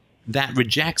justice that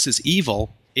rejects as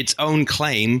evil its own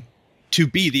claim to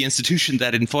be the institution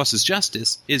that enforces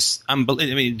justice is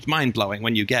it's mind-blowing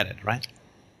when you get it, right?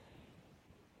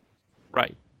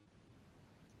 Right.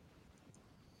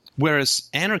 Whereas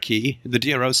anarchy, the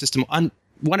DRO system,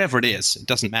 whatever it is, it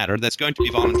doesn't matter. There's going to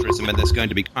be voluntarism and there's going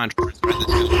to be controversy.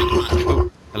 Right?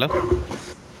 Hello?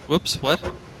 Whoops, what?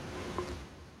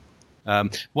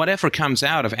 Whatever comes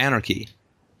out of anarchy,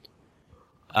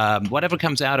 whatever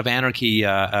comes out of anarchy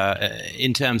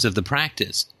in terms of the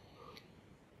practice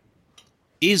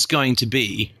is going to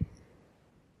be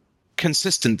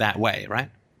consistent that way, right?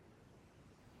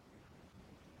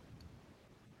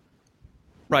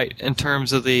 Right, in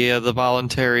terms of the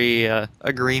voluntary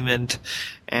agreement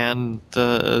and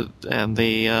the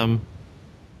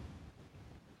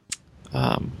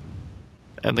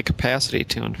capacity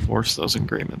to enforce those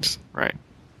agreements, right?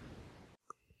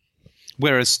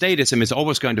 Whereas statism is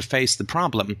always going to face the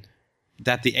problem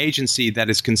that the agency that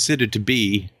is considered to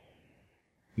be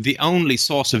the only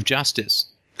source of justice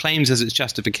claims as its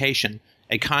justification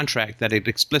a contract that it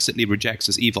explicitly rejects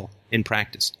as evil in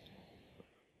practice.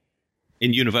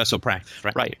 In universal practice,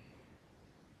 right?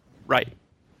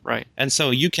 Right. And so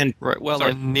you can... Right. Well,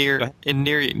 sorry, in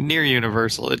near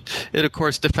universal, it of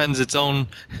course defends its own.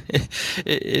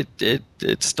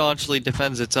 It staunchly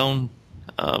defends its own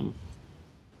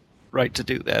right to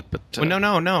do that. But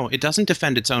well, no, it doesn't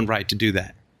defend its own right to do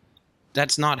that.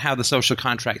 That's not how the social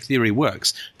contract theory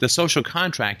works. The social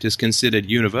contract is considered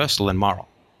universal and moral.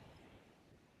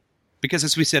 Because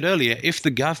as we said earlier, if the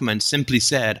government simply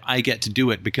said, I get to do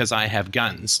it because I have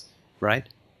guns, right?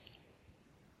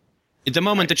 At the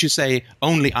moment that you say,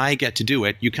 only I get to do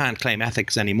it, you can't claim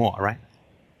ethics anymore, right?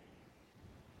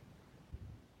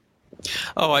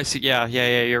 Oh, I see. Yeah,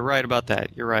 you're right about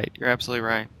that. You're right. You're absolutely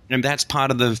right. And that's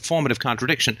part of the formative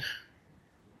contradiction.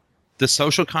 The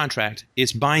social contract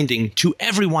is binding to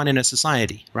everyone in a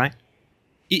society, right?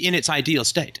 In its ideal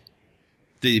state.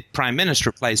 The prime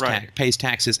minister pays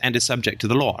taxes and is subject to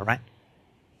the law, right?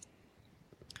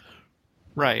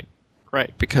 Right.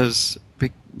 Because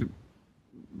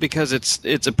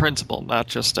it's a principle, not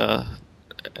just an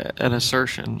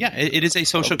assertion. Yeah, it is a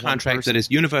social contract that is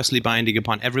universally binding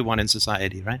upon everyone in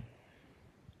society, right?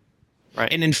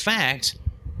 Right. And in fact,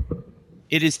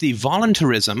 it is the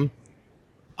voluntarism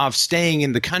of staying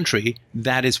in the country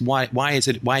that is why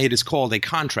it is called a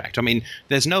contract. I mean,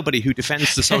 there's nobody who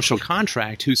defends the social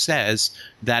contract who says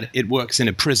that it works in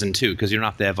a prison too, because you're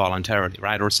not there voluntarily,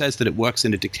 right? Or says that it works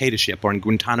in a dictatorship or in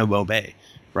Guantanamo Bay,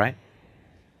 right?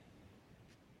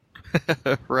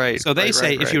 Right. So they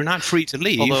say if you're not free to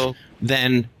leave,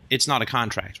 then it's not a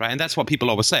contract, right? And that's what people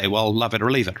always say. Well, love it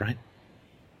or leave it, right?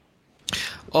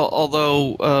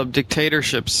 Although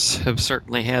dictatorships have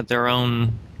certainly had their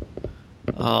own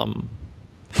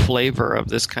flavor of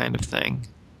this kind of thing.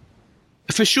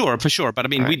 For sure. But I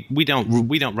mean, we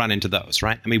don't run into those,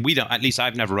 right? I mean, we don't. At least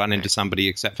I've never run into somebody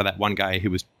except for that one guy who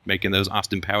was making those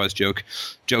Austin Powers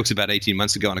jokes about 18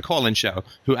 months ago on a call-in show,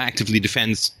 who actively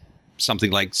defends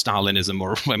something like Stalinism,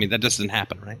 or I mean, that doesn't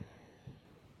happen, right?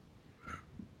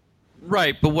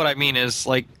 Right, but what I mean is,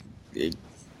 like, the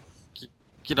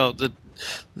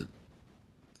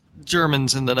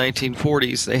Germans in the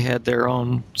 1940s, they had their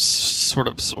own sort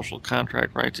of social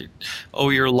contract, right? To owe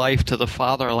your life to the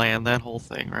fatherland, that whole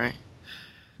thing, right?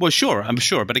 Well, sure, I'm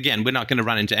sure. But again, we're not going to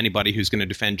run into anybody who's going to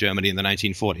defend Germany in the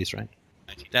 1940s, right?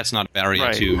 That's not a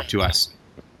barrier to us.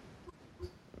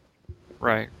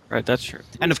 Right, that's true.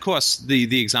 And of course,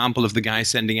 the example of the guy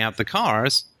sending out the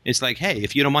cars, it's like, hey,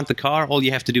 if you don't want the car, all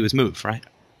you have to do is move, right?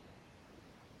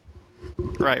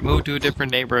 Right, move to a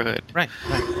different neighborhood. Right.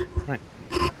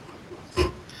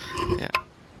 Yeah.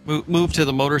 Move to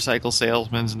the motorcycle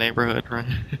salesman's neighborhood, right?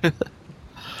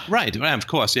 Right, of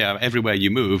course, yeah. Everywhere you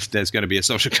move, there's going to be a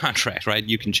social contract, right?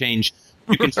 You can change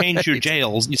your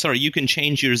jails. Sorry, you can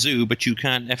change your zoo, but you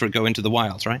can't ever go into the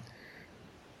wilds, right?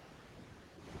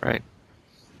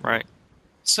 Right.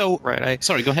 So,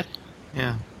 sorry, go ahead.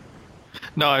 Yeah.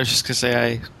 No, I was just going to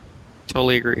say I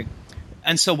totally agree.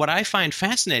 And so what I find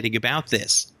fascinating about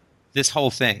this whole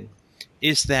thing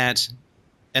is that,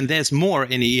 and there's more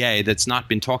in EA that's not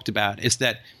been talked about, is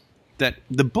that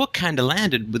the book kind of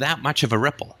landed without much of a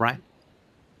ripple, right?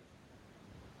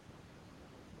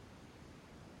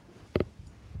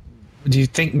 Do you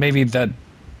think maybe that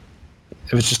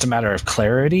it was just a matter of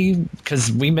clarity?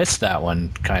 Because we missed that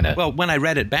one, kind of. Well, when I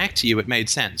read it back to you, it made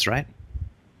sense, right?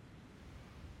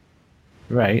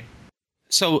 Right.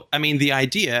 So, I mean, the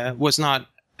idea was not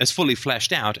as fully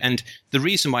fleshed out, and the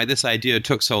reason why this idea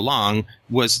took so long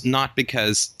was not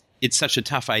because it's such a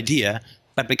tough idea,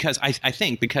 but because I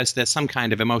think because there's some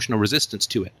kind of emotional resistance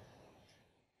to it.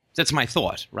 That's my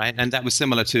thought, right? And that was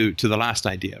similar to the last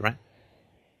idea, right?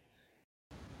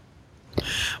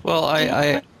 Well,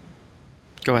 I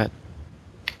go ahead.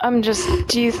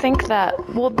 Do you think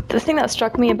that, well, the thing that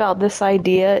struck me about this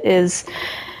idea is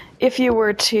if you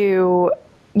were to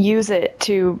use it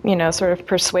to, sort of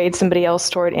persuade somebody else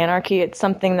toward anarchy, it's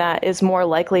something that is more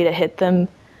likely to hit them.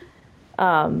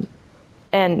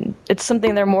 And it's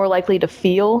something they're more likely to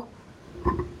feel.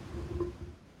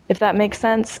 if that makes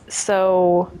sense.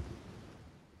 So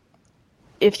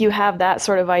if you have that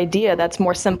sort of idea that's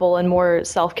more simple and more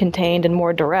self-contained and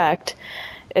more direct,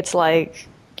 it's like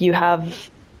you have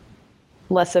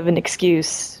less of an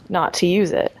excuse not to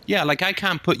use it. Yeah, like I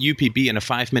can't put UPB in a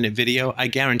 5-minute video. I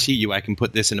guarantee you I can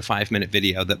put this in a 5-minute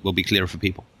video that will be clear for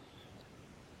people.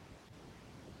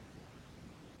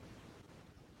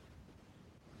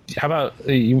 How about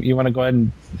you want to go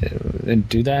ahead and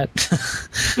do that?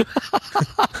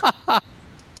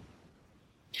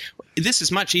 This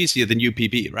is much easier than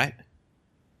UPB, right?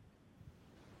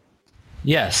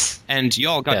 Yes. And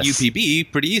y'all got Yes.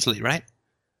 UPB pretty easily, right?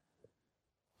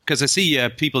 Because I see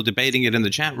people debating it in the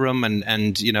chat room and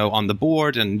on the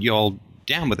board, and y'all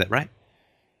down with it, right?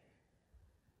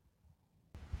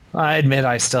 I admit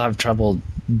I still have trouble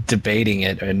debating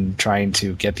it and trying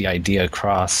to get the idea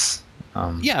across.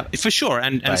 Yeah, for sure,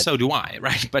 and so do I,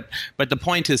 right? But the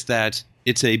point is that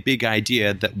it's a big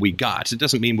idea that we got. It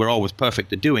doesn't mean we're always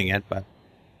perfect at doing it, but...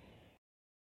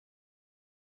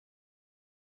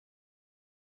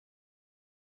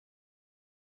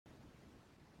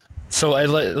 So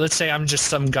let's say I'm just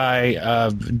some guy,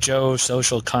 Joe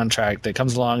Social Contract, that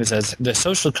comes along and says the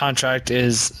social contract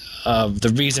is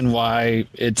the reason why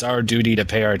it's our duty to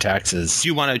pay our taxes. Do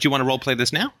you want to role play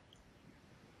this now?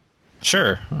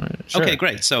 Sure. Okay,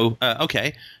 great. So,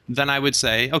 then I would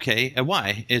say,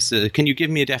 why? Can you give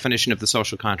me a definition of the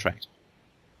social contract?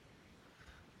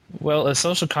 Well, a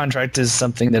social contract is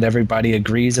something that everybody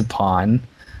agrees upon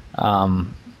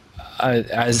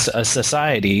as a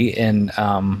society, and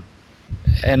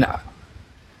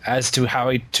as to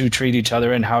how to treat each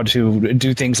other and how to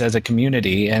do things as a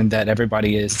community, and that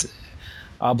everybody is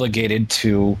obligated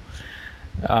to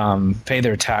pay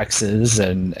their taxes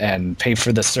and pay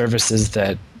for the services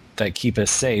that keep us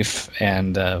safe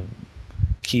and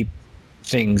keep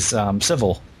things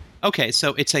civil. Okay,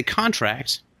 so it's a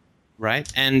contract,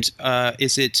 right? And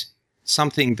is it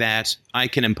something that I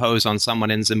can impose on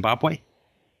someone in Zimbabwe?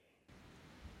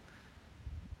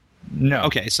 No.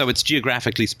 Okay, so it's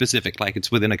geographically specific, like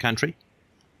it's within a country?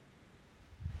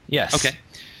 Yes. Okay.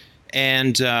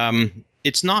 And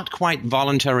it's not quite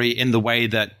voluntary in the way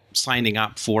that signing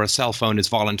up for a cell phone is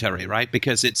voluntary, right?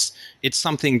 Because it's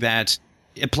something that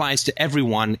applies to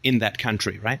everyone in that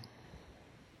country, right?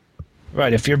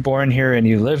 Right. If you're born here and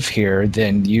you live here,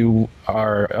 then you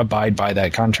abide by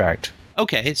that contract.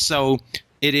 Okay, so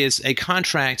it is a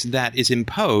contract that is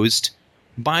imposed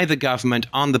by the government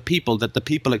on the people that the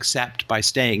people accept by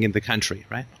staying in the country,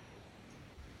 right?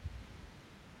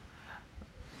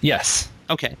 Yes.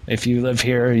 Okay. If you live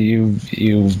here, you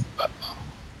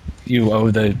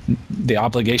owe the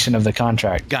obligation of the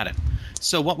contract. Got it.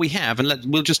 So what we have, and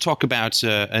we'll just talk about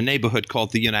a neighborhood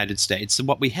called the United States. So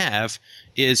what we have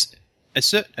is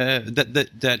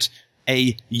that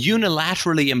a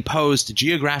unilaterally imposed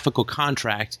geographical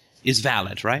contract is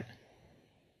valid, right?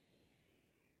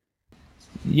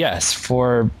 Yes,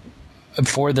 for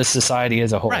the society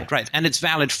as a whole. Right. And it's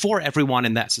valid for everyone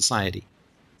in that society.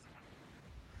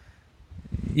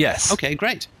 Yes. Okay,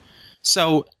 great.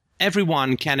 So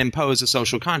everyone can impose a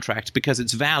social contract because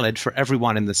it's valid for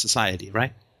everyone in the society,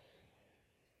 right?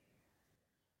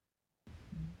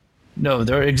 No,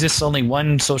 there exists only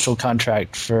one social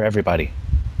contract for everybody.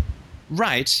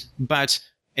 Right, but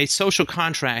a social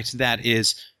contract that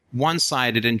is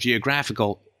one-sided and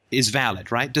geographical is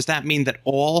valid, right? Does that mean that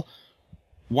all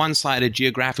one-sided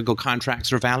geographical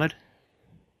contracts are valid?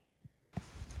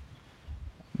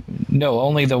 No,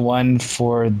 only the one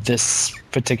for this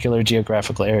particular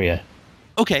geographical area.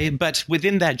 Okay, but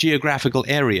within that geographical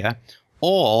area,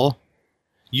 all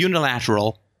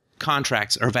unilateral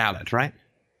contracts are valid, right?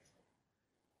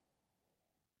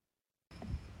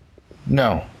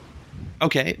 No.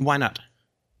 Okay, why not?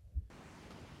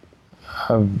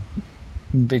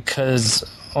 Because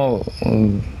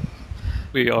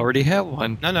We already have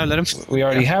one. No, let him... we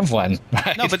already have one.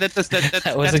 Right? No, but that's was that's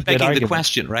a good begging the argument.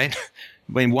 question, right?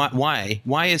 I mean, why?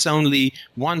 Why is only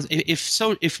one?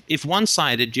 If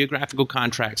one-sided geographical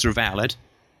contracts are valid,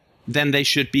 then they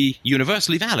should be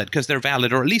universally valid because they're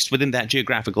valid, or at least within that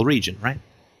geographical region, right?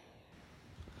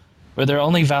 But they're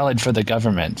only valid for the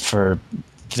government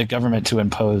to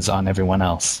impose on everyone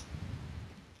else.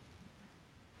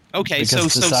 Okay, Because so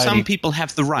society- some people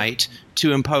have the right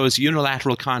to impose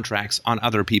unilateral contracts on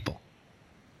other people.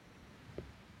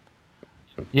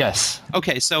 Yes.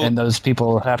 Okay, so And those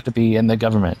people have to be in the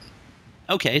government.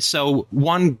 okay, so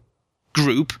one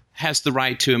group has the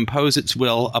right to impose its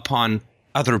will upon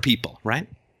other people, right?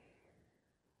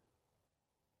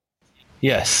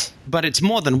 Yes. But it's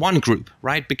more than one group,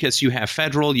 right? Because you have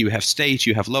federal, you have state,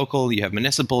 you have local, you have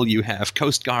municipal, you have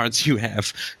coast guards, you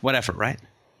have whatever, right?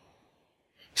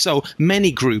 So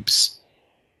many groups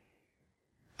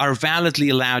are validly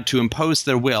allowed to impose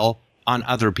their will on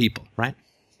other people, right?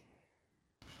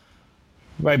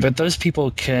 Right, but those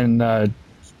people can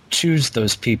choose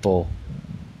those people.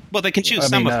 Well, they can choose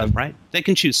some of them, right? They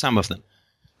can choose some of them.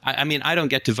 I mean, I don't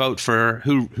get to vote for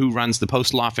who runs the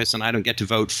postal office, and I don't get to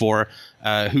vote for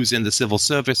who's in the civil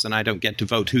service, and I don't get to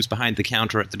vote who's behind the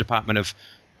counter at the Department of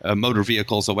Motor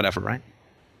Vehicles or whatever, right?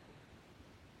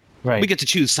 Right. We get to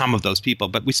choose some of those people,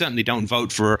 but we certainly don't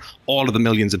vote for all of the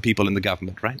millions of people in the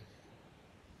government, right?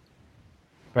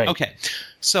 Right. Okay,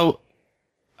 so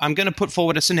I'm going to put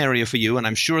forward a scenario for you, and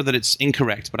I'm sure that it's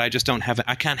incorrect, but I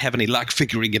can't have any luck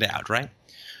figuring it out, right?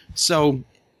 So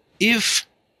if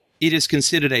it is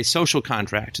considered a social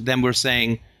contract, then we're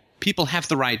saying people have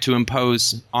the right to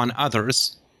impose on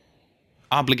others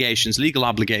obligations, legal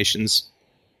obligations,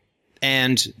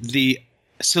 and the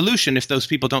solution, if those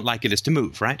people don't like it, is to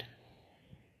move, right?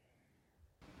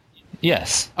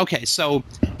 Yes. Okay, so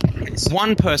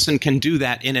one person can do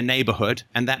that in a neighborhood,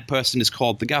 and that person is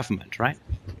called the government, right?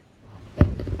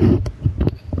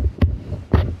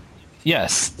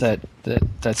 Yes,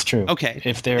 that's true. Okay.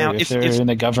 If they're Now, if they're in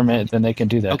the government, then they can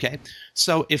do that. Okay,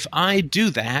 so if I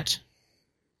do that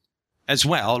as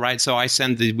well, right? So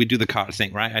we do the car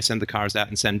thing, right? I send the cars out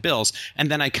and send bills,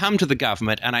 and then I come to the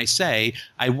government and I say,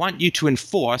 I want you to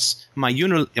enforce my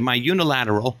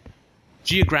unilateral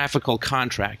geographical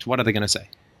contract. What are they going to say?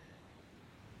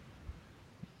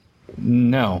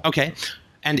 No. Okay,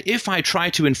 and if I try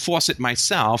to enforce it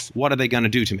myself, what are they going to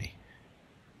do to me?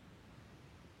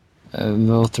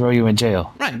 They'll throw you in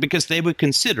jail. Right, because they would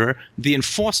consider the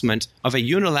enforcement of a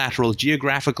unilateral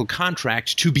geographical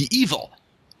contract to be evil,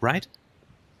 right?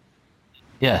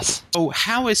 Yes. So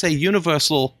how is a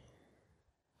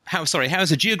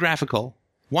geographical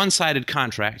one-sided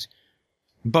contract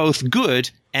both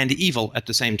good and evil at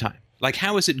the same time? Like,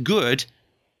 how is it good,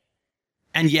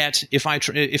 and yet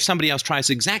if somebody else tries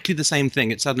exactly the same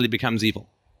thing, it suddenly becomes evil?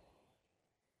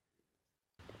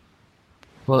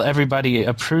 Well, everybody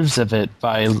approves of it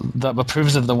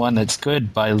approves of the one that's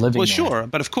good by living Well, there. sure,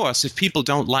 but of course, if people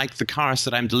don't like the cars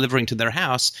that I'm delivering to their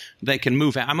house, they can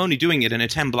move out. I'm only doing it in a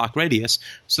 10-block radius,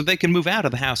 so they can move out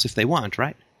of the house if they want,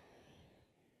 right?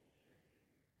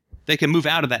 They can move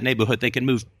out of that neighborhood. They can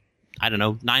move,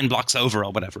 9 blocks over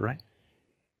or whatever, right?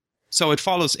 So it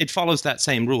follows that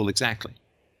same rule exactly.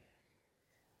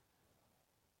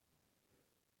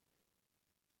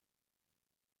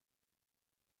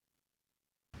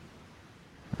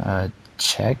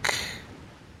 Check.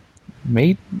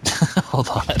 Mate? Hold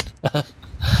on.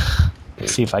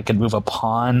 Let's see if I can move a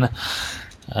pawn.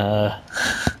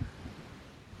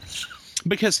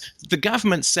 Because the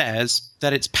government says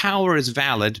that its power is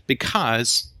valid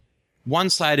because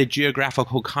one-sided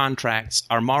geographical contracts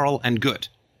are moral and good.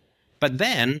 But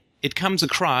then it comes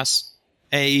across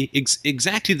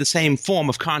exactly the same form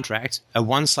of contract, a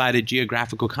one-sided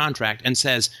geographical contract, and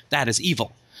says that is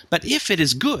evil. But if it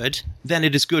is good, then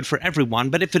it is good for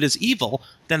everyone. But if it is evil,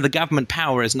 then the government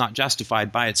power is not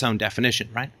justified by its own definition,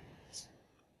 right?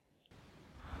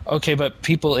 Okay, but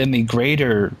people in the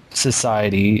greater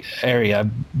society area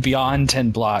beyond 10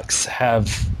 blocks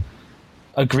have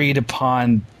agreed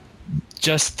upon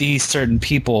just these certain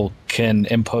people can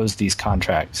impose these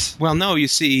contracts. Well, no, you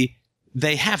see,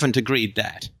 they haven't agreed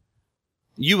that.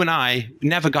 You and I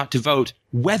never got to vote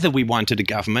whether we wanted a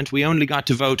government. We only got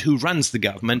to vote who runs the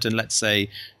government, and let's say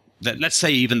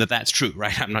even that that's true,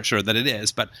 right? I'm not sure that it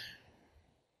is, but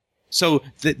so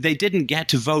they didn't get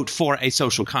to vote for a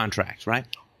social contract, right?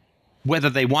 Whether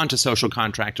they want a social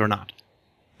contract or not.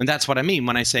 And that's what I mean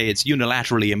when I say it's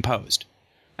unilaterally imposed.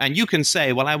 And you can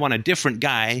say, well, I want a different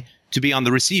guy to be on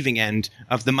the receiving end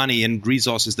of the money and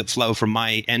resources that flow from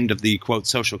my end of the, quote,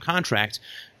 social contract,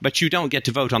 but you don't get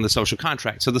to vote on the social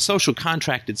contract. So the social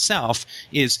contract itself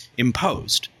is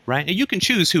imposed, right? And you can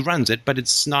choose who runs it, but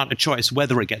it's not a choice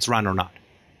whether it gets run or not.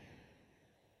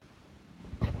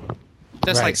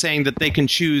 That's Right. like saying that they can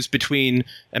choose between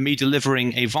me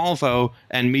delivering a Volvo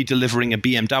and me delivering a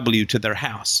BMW to their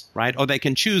house, right? Or they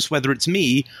can choose whether it's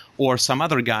me or some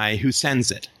other guy who sends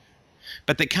it.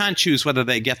 But they can't choose whether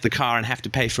they get the car and have to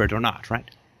pay for it or not, right?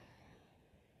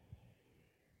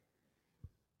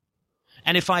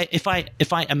 And if I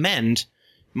amend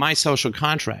my social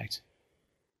contract,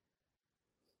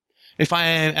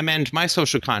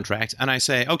 and I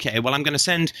say, okay, well, I'm going to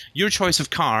send your choice of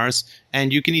cars,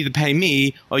 and you can either pay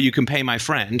me or you can pay my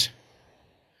friend,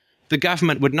 the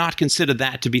government would not consider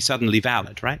that to be suddenly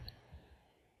valid, right?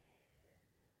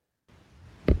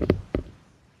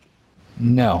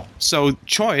 No. So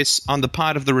choice on the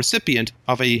part of the recipient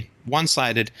of a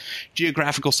one-sided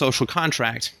geographical social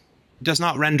contract does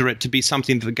not render it to be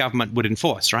something that the government would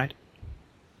enforce, right?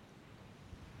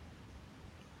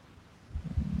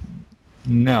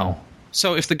 No.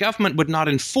 So if the government would not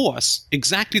enforce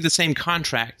exactly the same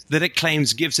contract that it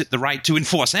claims gives it the right to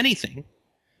enforce anything,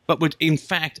 but would in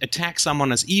fact attack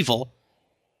someone as evil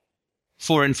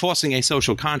for enforcing a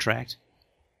social contract,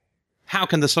 how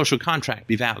can the social contract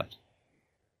be valid?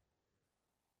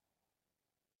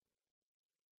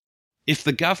 If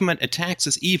the government attacks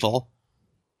as evil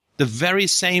the very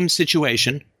same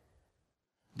situation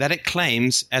that it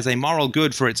claims as a moral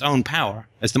good for its own power,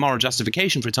 as the moral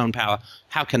justification for its own power,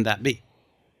 how can that be?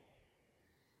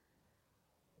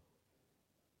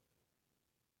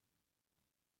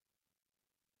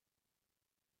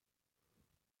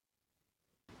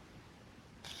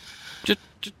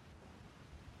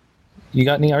 You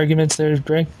got any arguments there,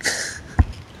 Greg?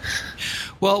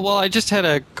 Well, I just had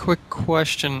a quick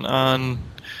question on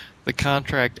the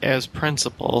contract as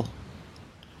principle.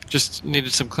 Just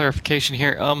needed some clarification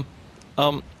here.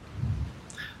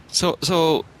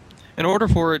 So in order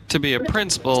for it to be a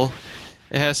principle,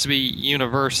 it has to be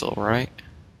universal, right?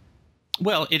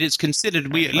 Well, it is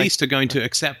considered, we at least are going to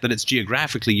accept that it's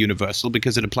geographically universal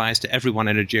because it applies to everyone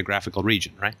in a geographical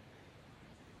region, right?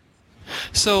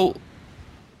 So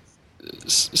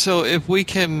if we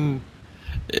can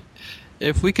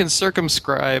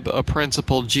circumscribe a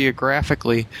principle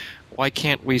geographically, why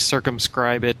can't we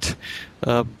circumscribe it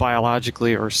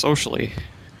biologically or socially?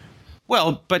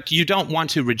 Well, but you don't want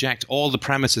to reject all the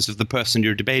premises of the person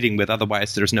you're debating with,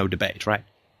 otherwise there's no debate, right?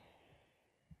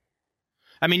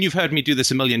 I mean, you've heard me do this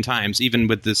a million times, even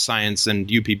with the Science and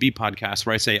UPB podcast,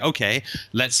 where I say, okay,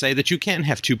 let's say that you can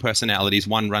have two personalities.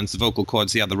 One runs the vocal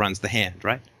cords, the other runs the hand,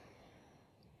 right?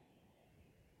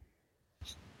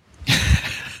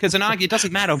 Because it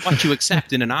doesn't matter what you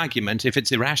accept in an argument. If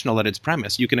it's irrational at its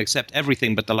premise, you can accept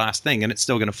everything but the last thing, and it's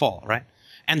still going to fall, right?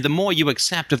 And the more you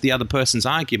accept of the other person's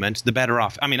argument, the better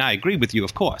off. I mean, I agree with you,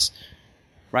 of course,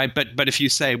 right? But if you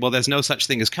say, well, there's no such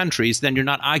thing as countries, then you're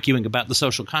not arguing about the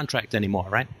social contract anymore,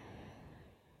 right?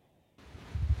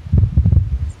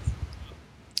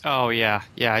 Oh, yeah,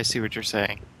 I see what you're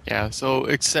saying. Yeah, so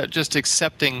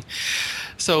accepting,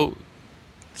 so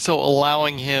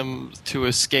allowing him to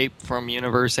escape from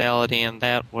universality in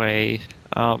that way,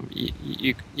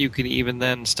 you could even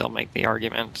then still make the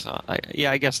argument.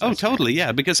 I guess. Oh, totally,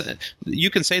 yeah, because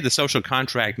you can say the social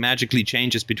contract magically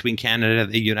changes between Canada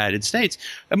and the United States.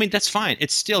 I mean, that's fine. It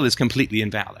still is completely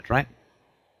invalid, right?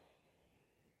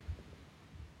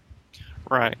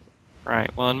 Right.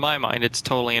 Well, in my mind, it's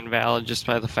totally invalid just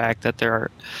by the fact that there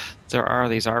are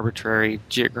these arbitrary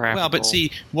geographical. Well, but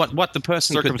see, what the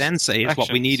person could then say is what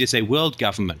we need is a world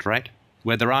government, right?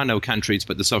 Where there are no countries,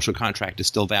 but the social contract is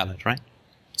still valid, right?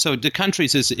 So the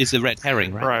countries is a red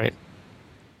herring, right? Right.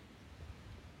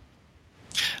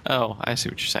 Oh, I see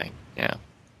what you're saying. Yeah.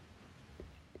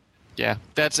 Yeah,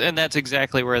 that's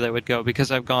exactly where they would go,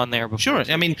 because I've gone there before. Sure.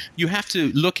 I mean, you have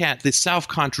to look at the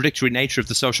self-contradictory nature of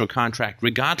the social contract,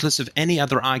 regardless of any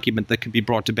other argument that could be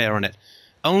brought to bear on it,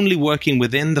 only working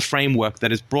within the framework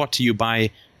that is brought to you by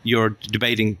your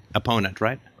debating opponent,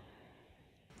 right?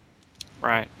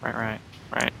 Right.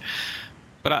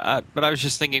 But I was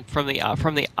just thinking from the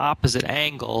opposite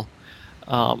angle,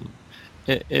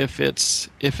 if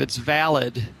it's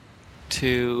valid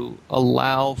to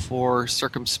allow for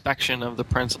circumspection of the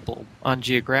principle on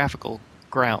geographical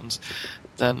grounds,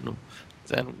 then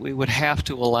we would have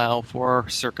to allow for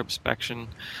circumspection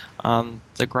on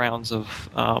the grounds of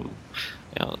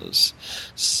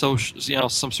social,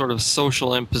 some sort of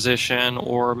social imposition,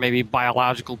 or maybe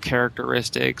biological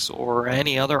characteristics, or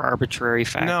any other arbitrary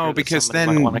factor. No, because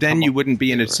then you wouldn't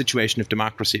be in a situation of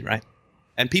democracy, right?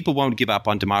 And people won't give up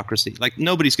on democracy. Like,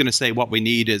 nobody's going to say what we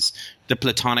need is the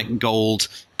Platonic Gold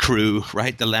crew,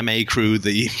 right? The Lemay crew,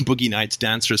 the Boogie Nights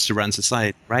dancers to run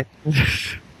society, right?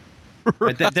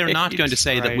 Right. They're not going to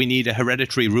say that we need a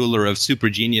hereditary ruler of super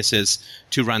geniuses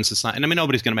to run society. And I mean,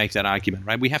 nobody's going to make that argument,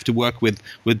 right? We have to work with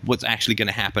what's actually going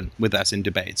to happen with us in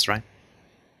debates, right?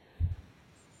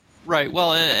 Right.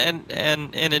 Well, and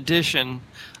in addition,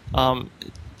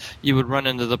 you would run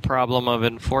into the problem of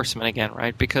enforcement again,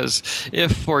 right? Because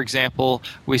if, for example,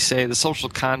 we say the social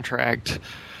contract,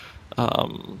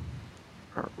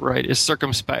 right, is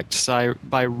circumspect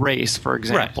by race, for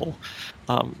example,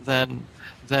 right,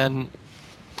 then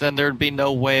there'd be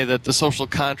no way that the social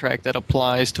contract that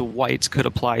applies to whites could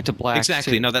apply to blacks.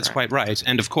 Exactly. Too, no, that's quite right.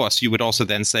 And of course, you would also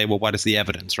then say, well, what is the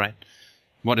evidence, right?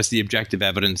 What is the objective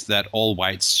evidence that all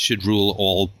whites should rule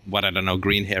all,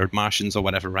 green-haired Martians or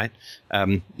whatever, right?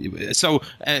 But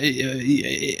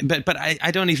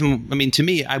I don't even, I mean, to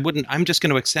me, I'm just going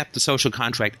to accept the social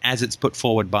contract as it's put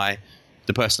forward by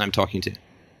the person I'm talking to.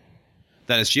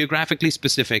 That it's geographically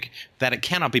specific, that it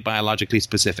cannot be biologically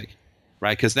specific,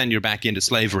 right? Because then you're back into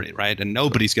slavery, right? And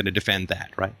nobody's going to defend that,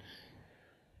 right?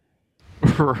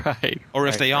 Right. Or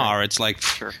if they are, it's like,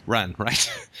 Sure. Run,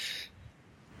 right?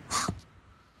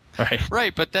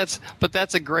 Right, but that's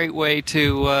a great way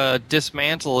to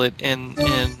dismantle it in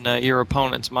your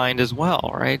opponent's mind as well,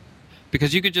 right?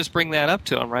 Because you could just bring that up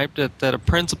to them, right? That a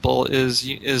principle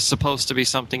is supposed to be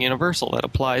something universal that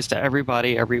applies to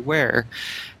everybody everywhere,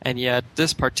 and yet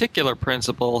this particular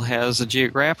principle has a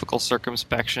geographical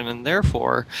circumspection, and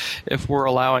therefore, if we're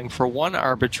allowing for one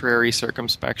arbitrary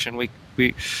circumspection,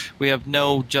 we have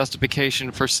no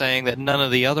justification for saying that none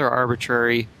of the other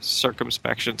arbitrary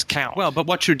circumspections count. Well, but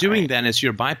what you're doing then is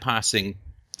you're bypassing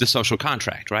the social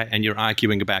contract, right? And you're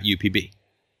arguing about UPB.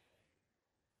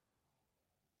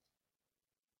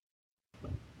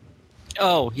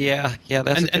 Oh, yeah,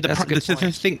 that's a good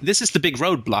point. Thing, this is the big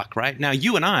roadblock, right? Now,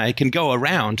 you and I can go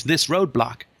around this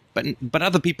roadblock, but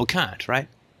other people can't, right?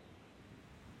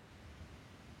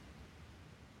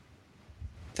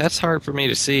 That's hard for me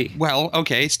to see. Well,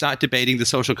 okay, start debating the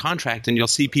social contract, and you'll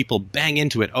see people bang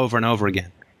into it over and over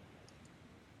again.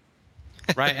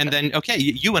 Right? And then, okay,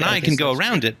 you and I can go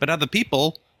around it, but other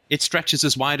people, it stretches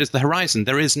as wide as the horizon.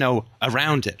 There is no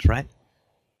around it, right?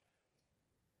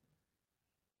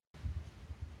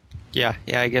 Yeah,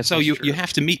 I guess so. You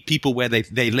have to meet people where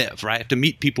they live, right? You have to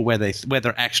meet people where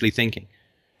they're actually thinking,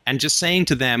 and just saying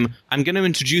to them, "I'm going to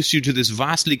introduce you to this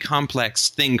vastly complex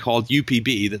thing called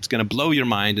UPB that's going to blow your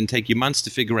mind and take you months to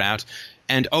figure out."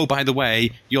 And oh, by the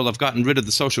way, you'll have gotten rid of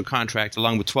the social contract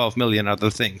along with 12 million other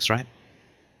things, right?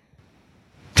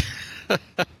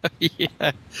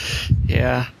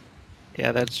 Yeah,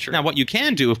 that's true. Now, what you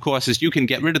can do, of course, is you can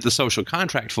get rid of the social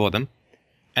contract for them.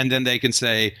 And then they can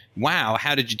say, wow,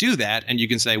 how did you do that? And you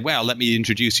can say, well, let me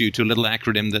introduce you to a little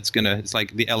acronym that's it's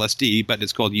like the LSD, but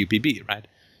it's called UPB, right?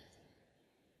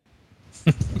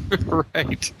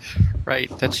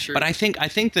 Right. That's true. But I think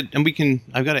that, and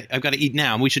I've got to eat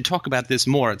now, and we should talk about this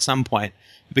more at some point,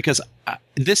 because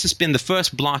this has been the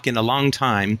first block in a long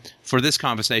time for this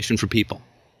conversation for people.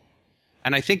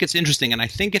 And I think it's interesting, and I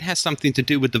think it has something to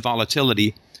do with the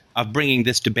volatility of bringing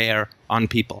this to bear on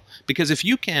people. Because if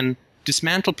you can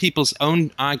dismantle people's own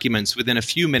arguments within a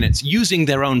few minutes using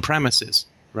their own premises,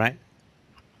 right?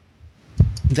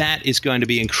 That is going to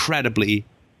be incredibly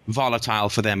volatile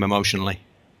for them emotionally.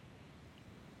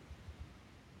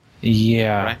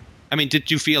 Yeah. Right? I mean,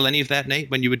 did you feel any of that, Nate,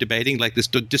 when you were debating, like this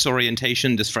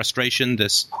disorientation, this frustration,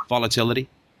 this volatility?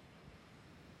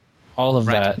 All of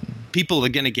that. People are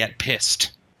going to get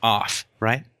pissed off,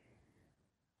 right?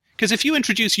 Because if you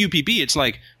introduce UPB, it's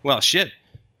like, well, shit.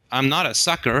 I'm not a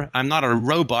sucker, I'm not a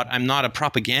robot, I'm not a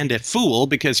propaganda fool,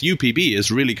 because UPB is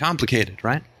really complicated,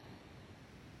 right?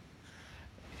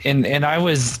 And I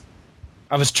was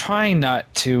trying not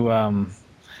to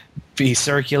be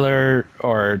circular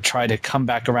or try to come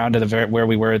back around to where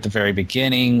we were at the very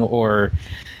beginning, or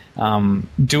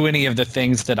do any of the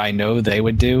things that I know they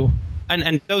would do.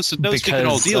 And those we can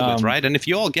all deal with, right? And if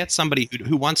you all get somebody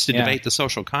who wants to debate the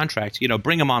social contract,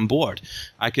 bring them on board.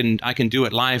 I can do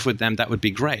it live with them. That would be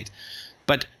great.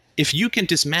 But if you can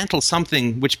dismantle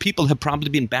something which people have probably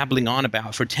been babbling on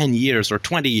about for 10 years or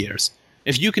 20 years,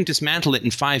 if you can dismantle it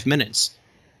in 5 minutes,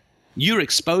 you're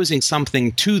exposing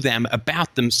something to them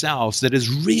about themselves that is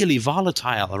really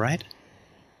volatile, right?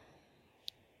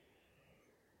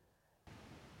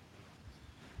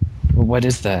 What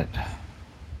is that?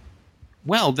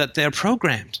 Well, that they're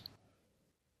programmed.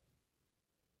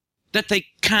 That they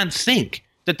can't think.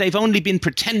 That they've only been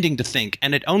pretending to think,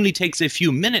 and it only takes a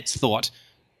few minutes' thought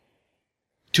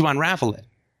to unravel it.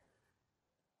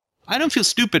 I don't feel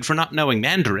stupid for not knowing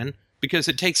Mandarin, because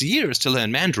it takes years to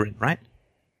learn Mandarin, right?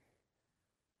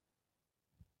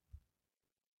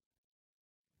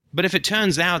 But if it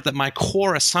turns out that my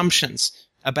core assumptions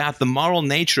about the moral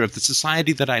nature of the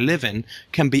society that I live in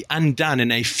can be undone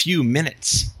in a few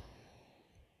minutes,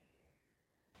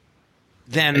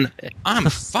 then I'm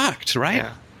fucked, right?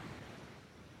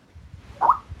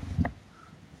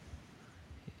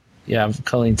 Yeah,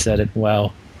 Colleen said it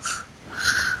well.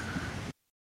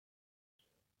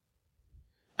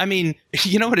 I mean,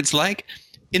 you know what it's like?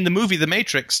 In the movie The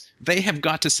Matrix, they have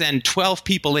got to send 12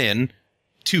 people in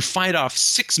to fight off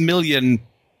 6 million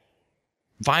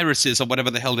viruses or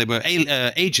whatever the hell they were,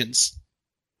 agents,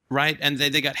 right? And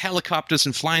they got helicopters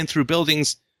and flying through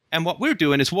buildings. And what we're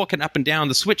doing is walking up and down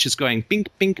the switches going bink,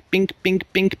 bink, bink, bink,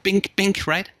 bink, bink, bink,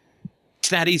 right? It's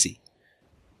that easy.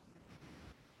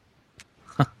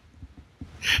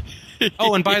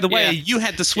 Oh, and by the way, you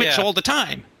had the switch all the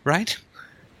time, right?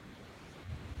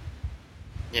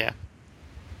 Yeah.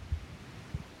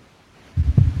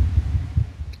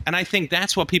 And I think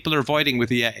that's what people are avoiding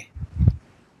with EA.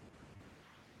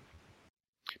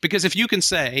 Because if you can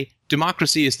say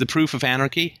democracy is the proof of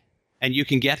anarchy, and you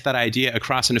can get that idea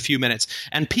across in a few minutes,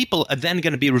 and people are then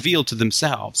going to be revealed to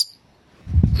themselves,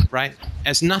 right,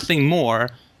 as nothing more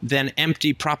than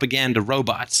empty propaganda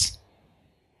robots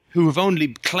who have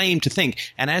only claimed to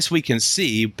think. And as we can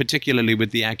see, particularly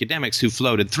with the academics who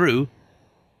floated through,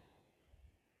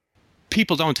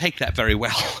 people don't take that very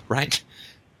well, right?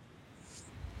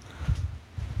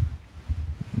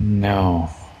 No.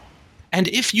 And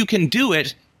if you can do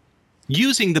it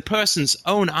using the person's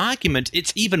own argument,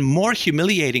 it's even more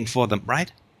humiliating for them,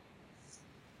 right?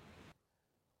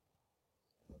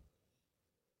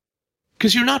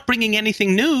 Because you're not bringing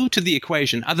anything new to the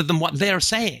equation other than what they're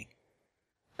saying.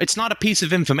 It's not a piece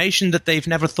of information that they've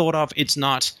never thought of. It's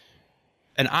not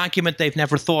an argument they've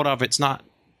never thought of. It's not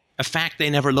a fact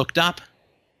they never looked up,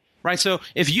 right? So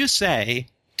if you say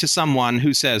to someone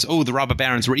who says, oh, the robber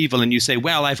barons were evil, and you say,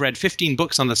 well, I've read 15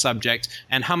 books on the subject,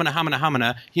 and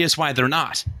hamana, here's why they're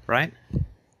not, right?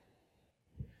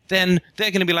 Then they're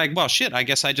going to be like, well, shit, I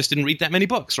guess I just didn't read that many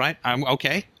books, right? I'm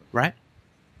okay, right?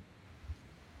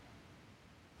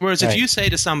 Whereas if you say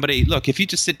to somebody, look, if you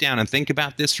just sit down and think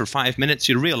about this for 5 minutes,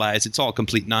 you realize it's all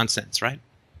complete nonsense, right?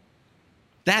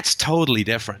 That's totally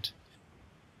different.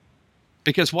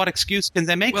 Because what excuse can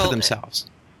they make for themselves?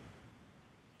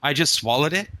 I just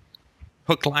swallowed it,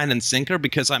 hook, line, and sinker,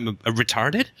 because I'm a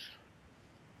retarded?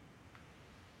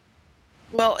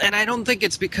 Well, and I don't think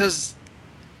it's because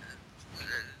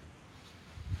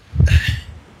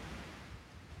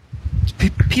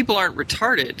people aren't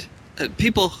retarded.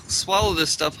 People swallow this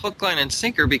stuff hook, line, and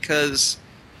sinker because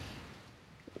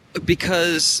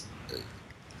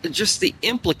just the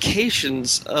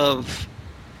implications of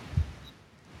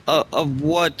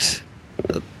what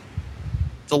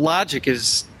the logic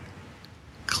is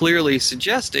clearly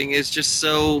suggesting is just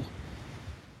so.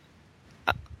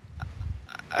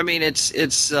 I mean, you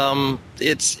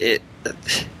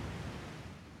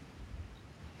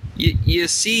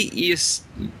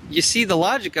see the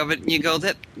logic of it, and you go,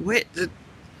 that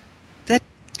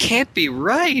can't be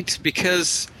right,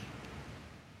 because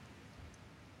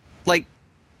like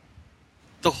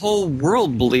the whole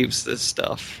world believes this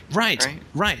stuff. Right.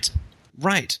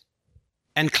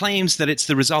 And claims that it's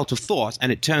the result of thought,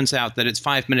 and it turns out that it's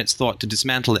 5 minutes thought to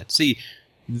dismantle it. See,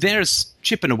 there's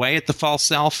chipping away at the false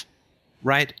self,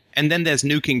 right? And then there's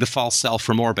nuking the false self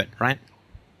from orbit, right?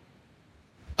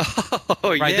 Oh,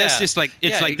 right? Yeah. That's just like,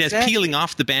 it's like exactly. There's peeling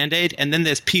off the Band-Aid, and then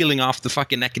there's peeling off the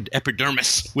fucking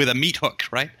epidermis with a meat hook,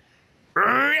 right?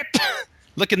 Rip!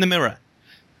 Look in the mirror.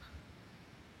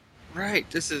 Right.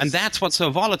 And that's what's so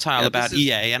volatile about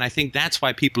EA, and I think that's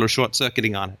why people are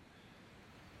short-circuiting on it.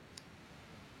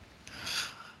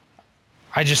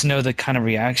 I just know the kind of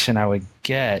reaction I would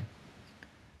get,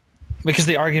 because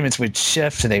the arguments would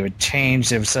shift, they would change,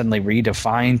 they would suddenly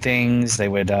redefine things. They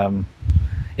would,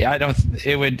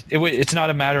 it's not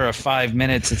a matter of 5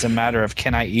 minutes. It's a matter of,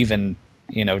 can I even,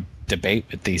 debate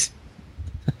with these?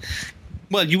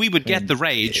 Well, we would get the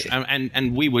rage,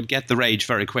 and we would get the rage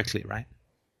very quickly, right?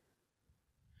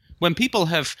 When people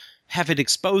have it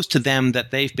exposed to them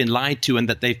that they've been lied to and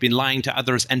that they've been lying to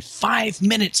others, and 5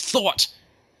 minutes thought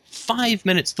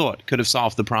could have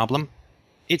solved the problem.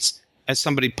 It's, as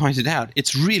somebody pointed out,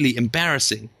 it's really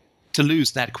embarrassing to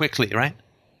lose that quickly, right?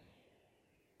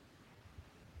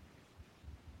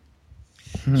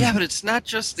 Yeah, but it's not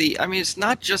just the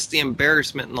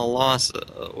embarrassment and the loss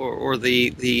or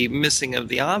the missing of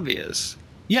the obvious.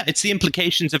 Yeah, it's the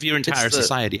implications of your entire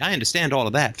society. I understand all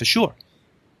of that, for sure.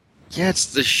 Yeah, it's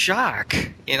the shock.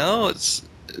 It's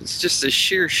just the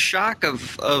sheer shock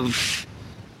of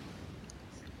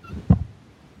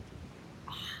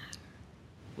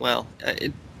well,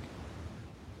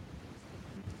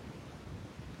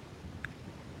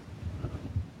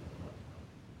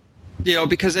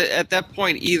 because at that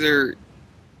point either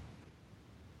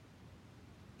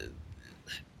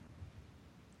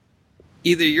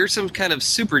you're some kind of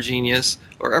super genius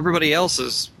or everybody else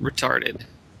is retarded.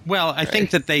 Well, I think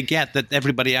that they get that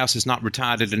everybody else is not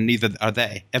retarded, and neither are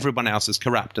they. Everyone else is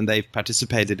corrupt, and they've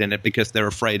participated in it because they're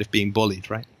afraid of being bullied,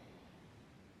 right?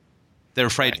 They're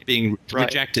afraid of being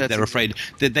rejected. They're afraid.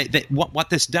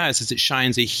 What this does is it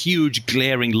shines a huge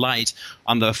glaring light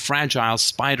on the fragile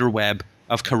spider web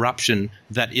of corruption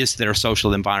that is their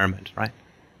social environment, right?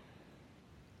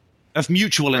 of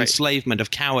mutual enslavement,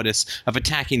 of cowardice, of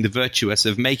attacking the virtuous,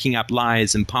 of making up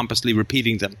lies and pompously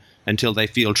repeating them until they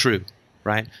feel true,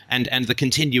 right? And the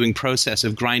continuing process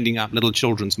of grinding up little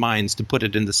children's minds to put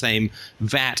it in the same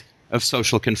vat of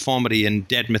social conformity and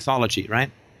dead mythology,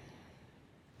 right?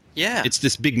 Yeah. It's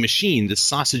this big machine, this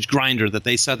sausage grinder that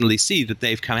they suddenly see that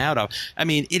they've come out of. I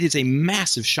mean, it is a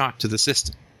massive shock to the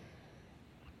system.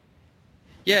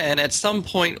 Yeah, and at some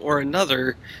point or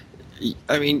another,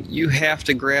 I mean, you have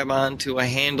to grab onto a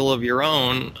handle of your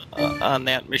own on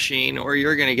that machine, or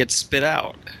you're going to get spit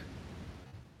out.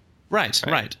 Right.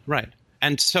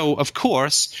 And so, of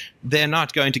course, they're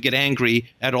not going to get angry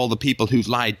at all the people who've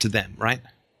lied to them, right?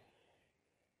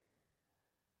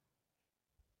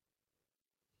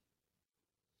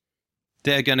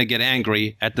 They're going to get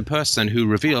angry at the person who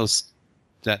reveals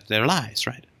that they're lies,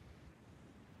 right?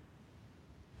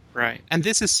 Right. And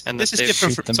this is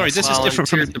different from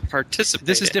participate.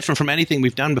 This is different from anything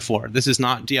we've done before. This is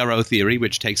not DRO theory,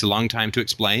 which takes a long time to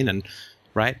explain, and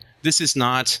right. This is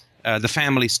not the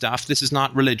family stuff. This is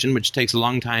not religion, which takes a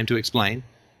long time to explain,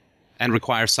 and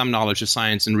requires some knowledge of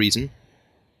science and reason.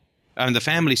 And the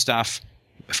family stuff,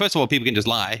 first of all, people can just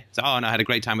lie. Say, "Oh, no, I had a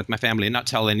great time with my family," and not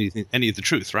tell any of the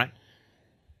truth, right?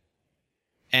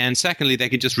 And secondly, they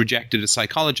can just reject it as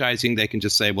psychologizing. They can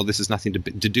just say, well, this has nothing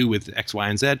to do with X, Y,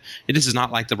 and Z. This is not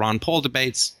like the Ron Paul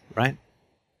debates, right?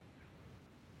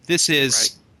 This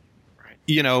is,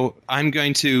 right. I'm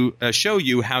going to show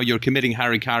you how you're committing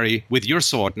harikari with your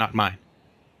sword, not mine.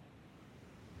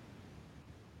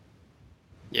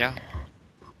 Yeah.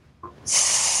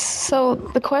 So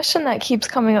the question that keeps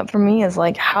coming up for me is,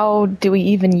 like, how do we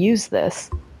even use this?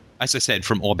 As I said,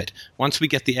 from orbit. Once we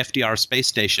get the FDR space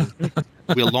station,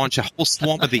 we'll launch a whole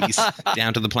swarm of these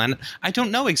down to the planet. I don't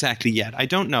know exactly yet. I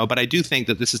don't know, but I do think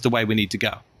that this is the way we need to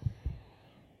go.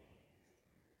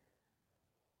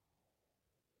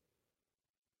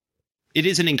 It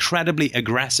is an incredibly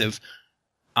aggressive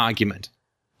argument,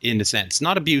 in a sense.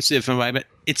 Not abusive, but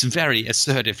it's very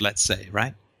assertive, let's say,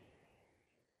 right?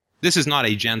 This is not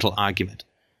a gentle argument.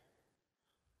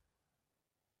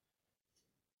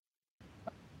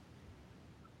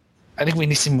 I think we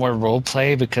need some more role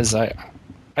play, because I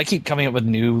keep coming up with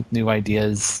new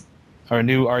ideas or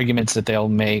new arguments that they'll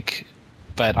make,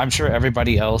 but I'm sure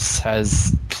everybody else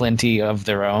has plenty of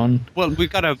their own. Well, we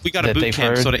got a boot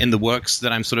camp sort of in the works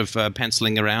that I'm sort of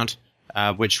penciling around,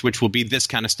 which will be this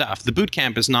kind of stuff. The boot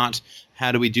camp is not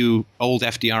how do we do old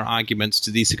FDR arguments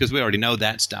to these, because we already know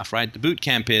that stuff, right? The boot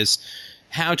camp is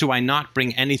how do I not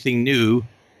bring anything new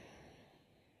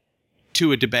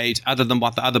to a debate other than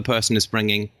what the other person is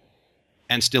bringing,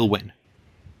 and still win.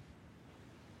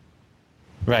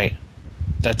 Right.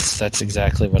 That's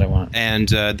exactly what I want. And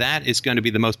that is going to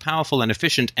be the most powerful and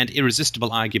efficient and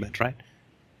irresistible argument, right?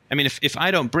 I mean, if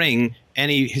I don't bring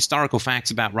any historical facts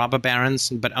about robber barons,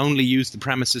 but only use the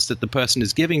premises that the person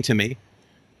is giving to me,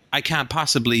 I can't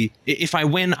possibly... If I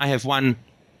win, I have won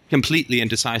completely and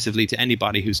decisively to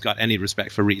anybody who's got any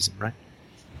respect for reason, right?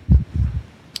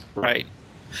 Right.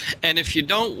 And if you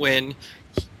don't win...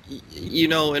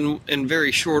 in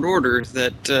very short order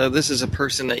that this is a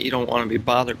person that you don't want to be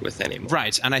bothered with anymore.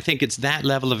 Right, and I think it's that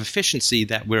level of efficiency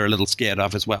that we're a little scared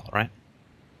of as well, right?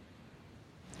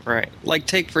 Right. Like,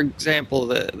 take, for example,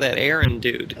 that Aaron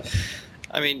dude.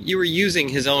 I mean, you were using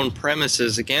his own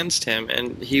premises against him,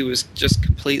 and he was just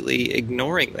completely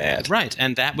ignoring that. Right,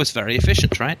 and that was very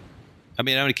efficient, right? I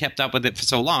mean, I only kept up with it for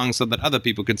so long so that other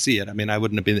people could see it. I mean, I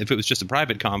wouldn't have been... If it was just a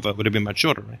private convo, it would have been much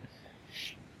shorter, right?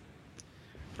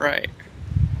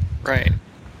 Right.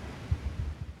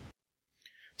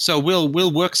 So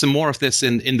we'll work some more of this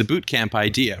in the boot camp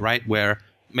idea, right? Where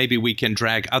maybe we can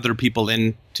drag other people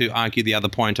in to argue the other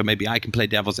point, or maybe I can play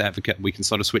devil's advocate. We can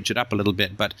sort of switch it up a little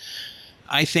bit. But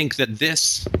I think that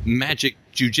this magic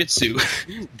jujitsu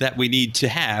that we need to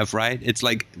have, right? It's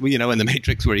like, in the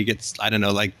Matrix where he gets, I don't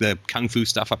know, like the kung fu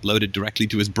stuff uploaded directly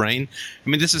to his brain. I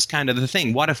mean, this is kind of the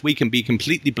thing. What if we can be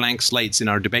completely blank slates in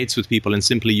our debates with people and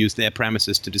simply use their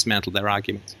premises to dismantle their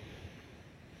arguments?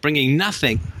 Bringing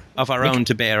nothing of our own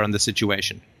to bear on the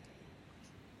situation.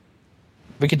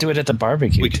 We could do it at the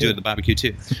barbecue. We could do it at the barbecue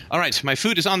too. All right, my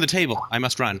food is on the table. I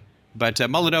must run. But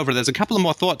mull it over. There's a couple of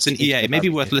more thoughts in EA. Maybe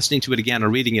worth listening to it again or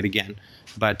reading it again.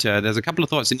 But there's a couple of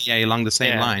thoughts in EA along the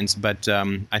same lines. But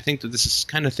I think that this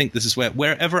is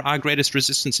wherever our greatest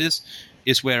resistance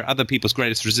is where other people's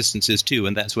greatest resistance is too,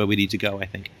 and that's where we need to go, I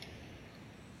think.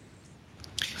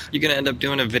 You going to end up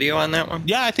doing a video on that one?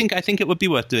 Yeah, I think it would be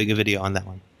worth doing a video on that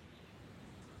one.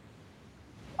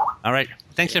 All right.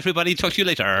 Thanks, everybody. Talk to you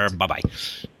later. Bye-bye.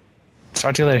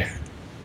 Talk to you later.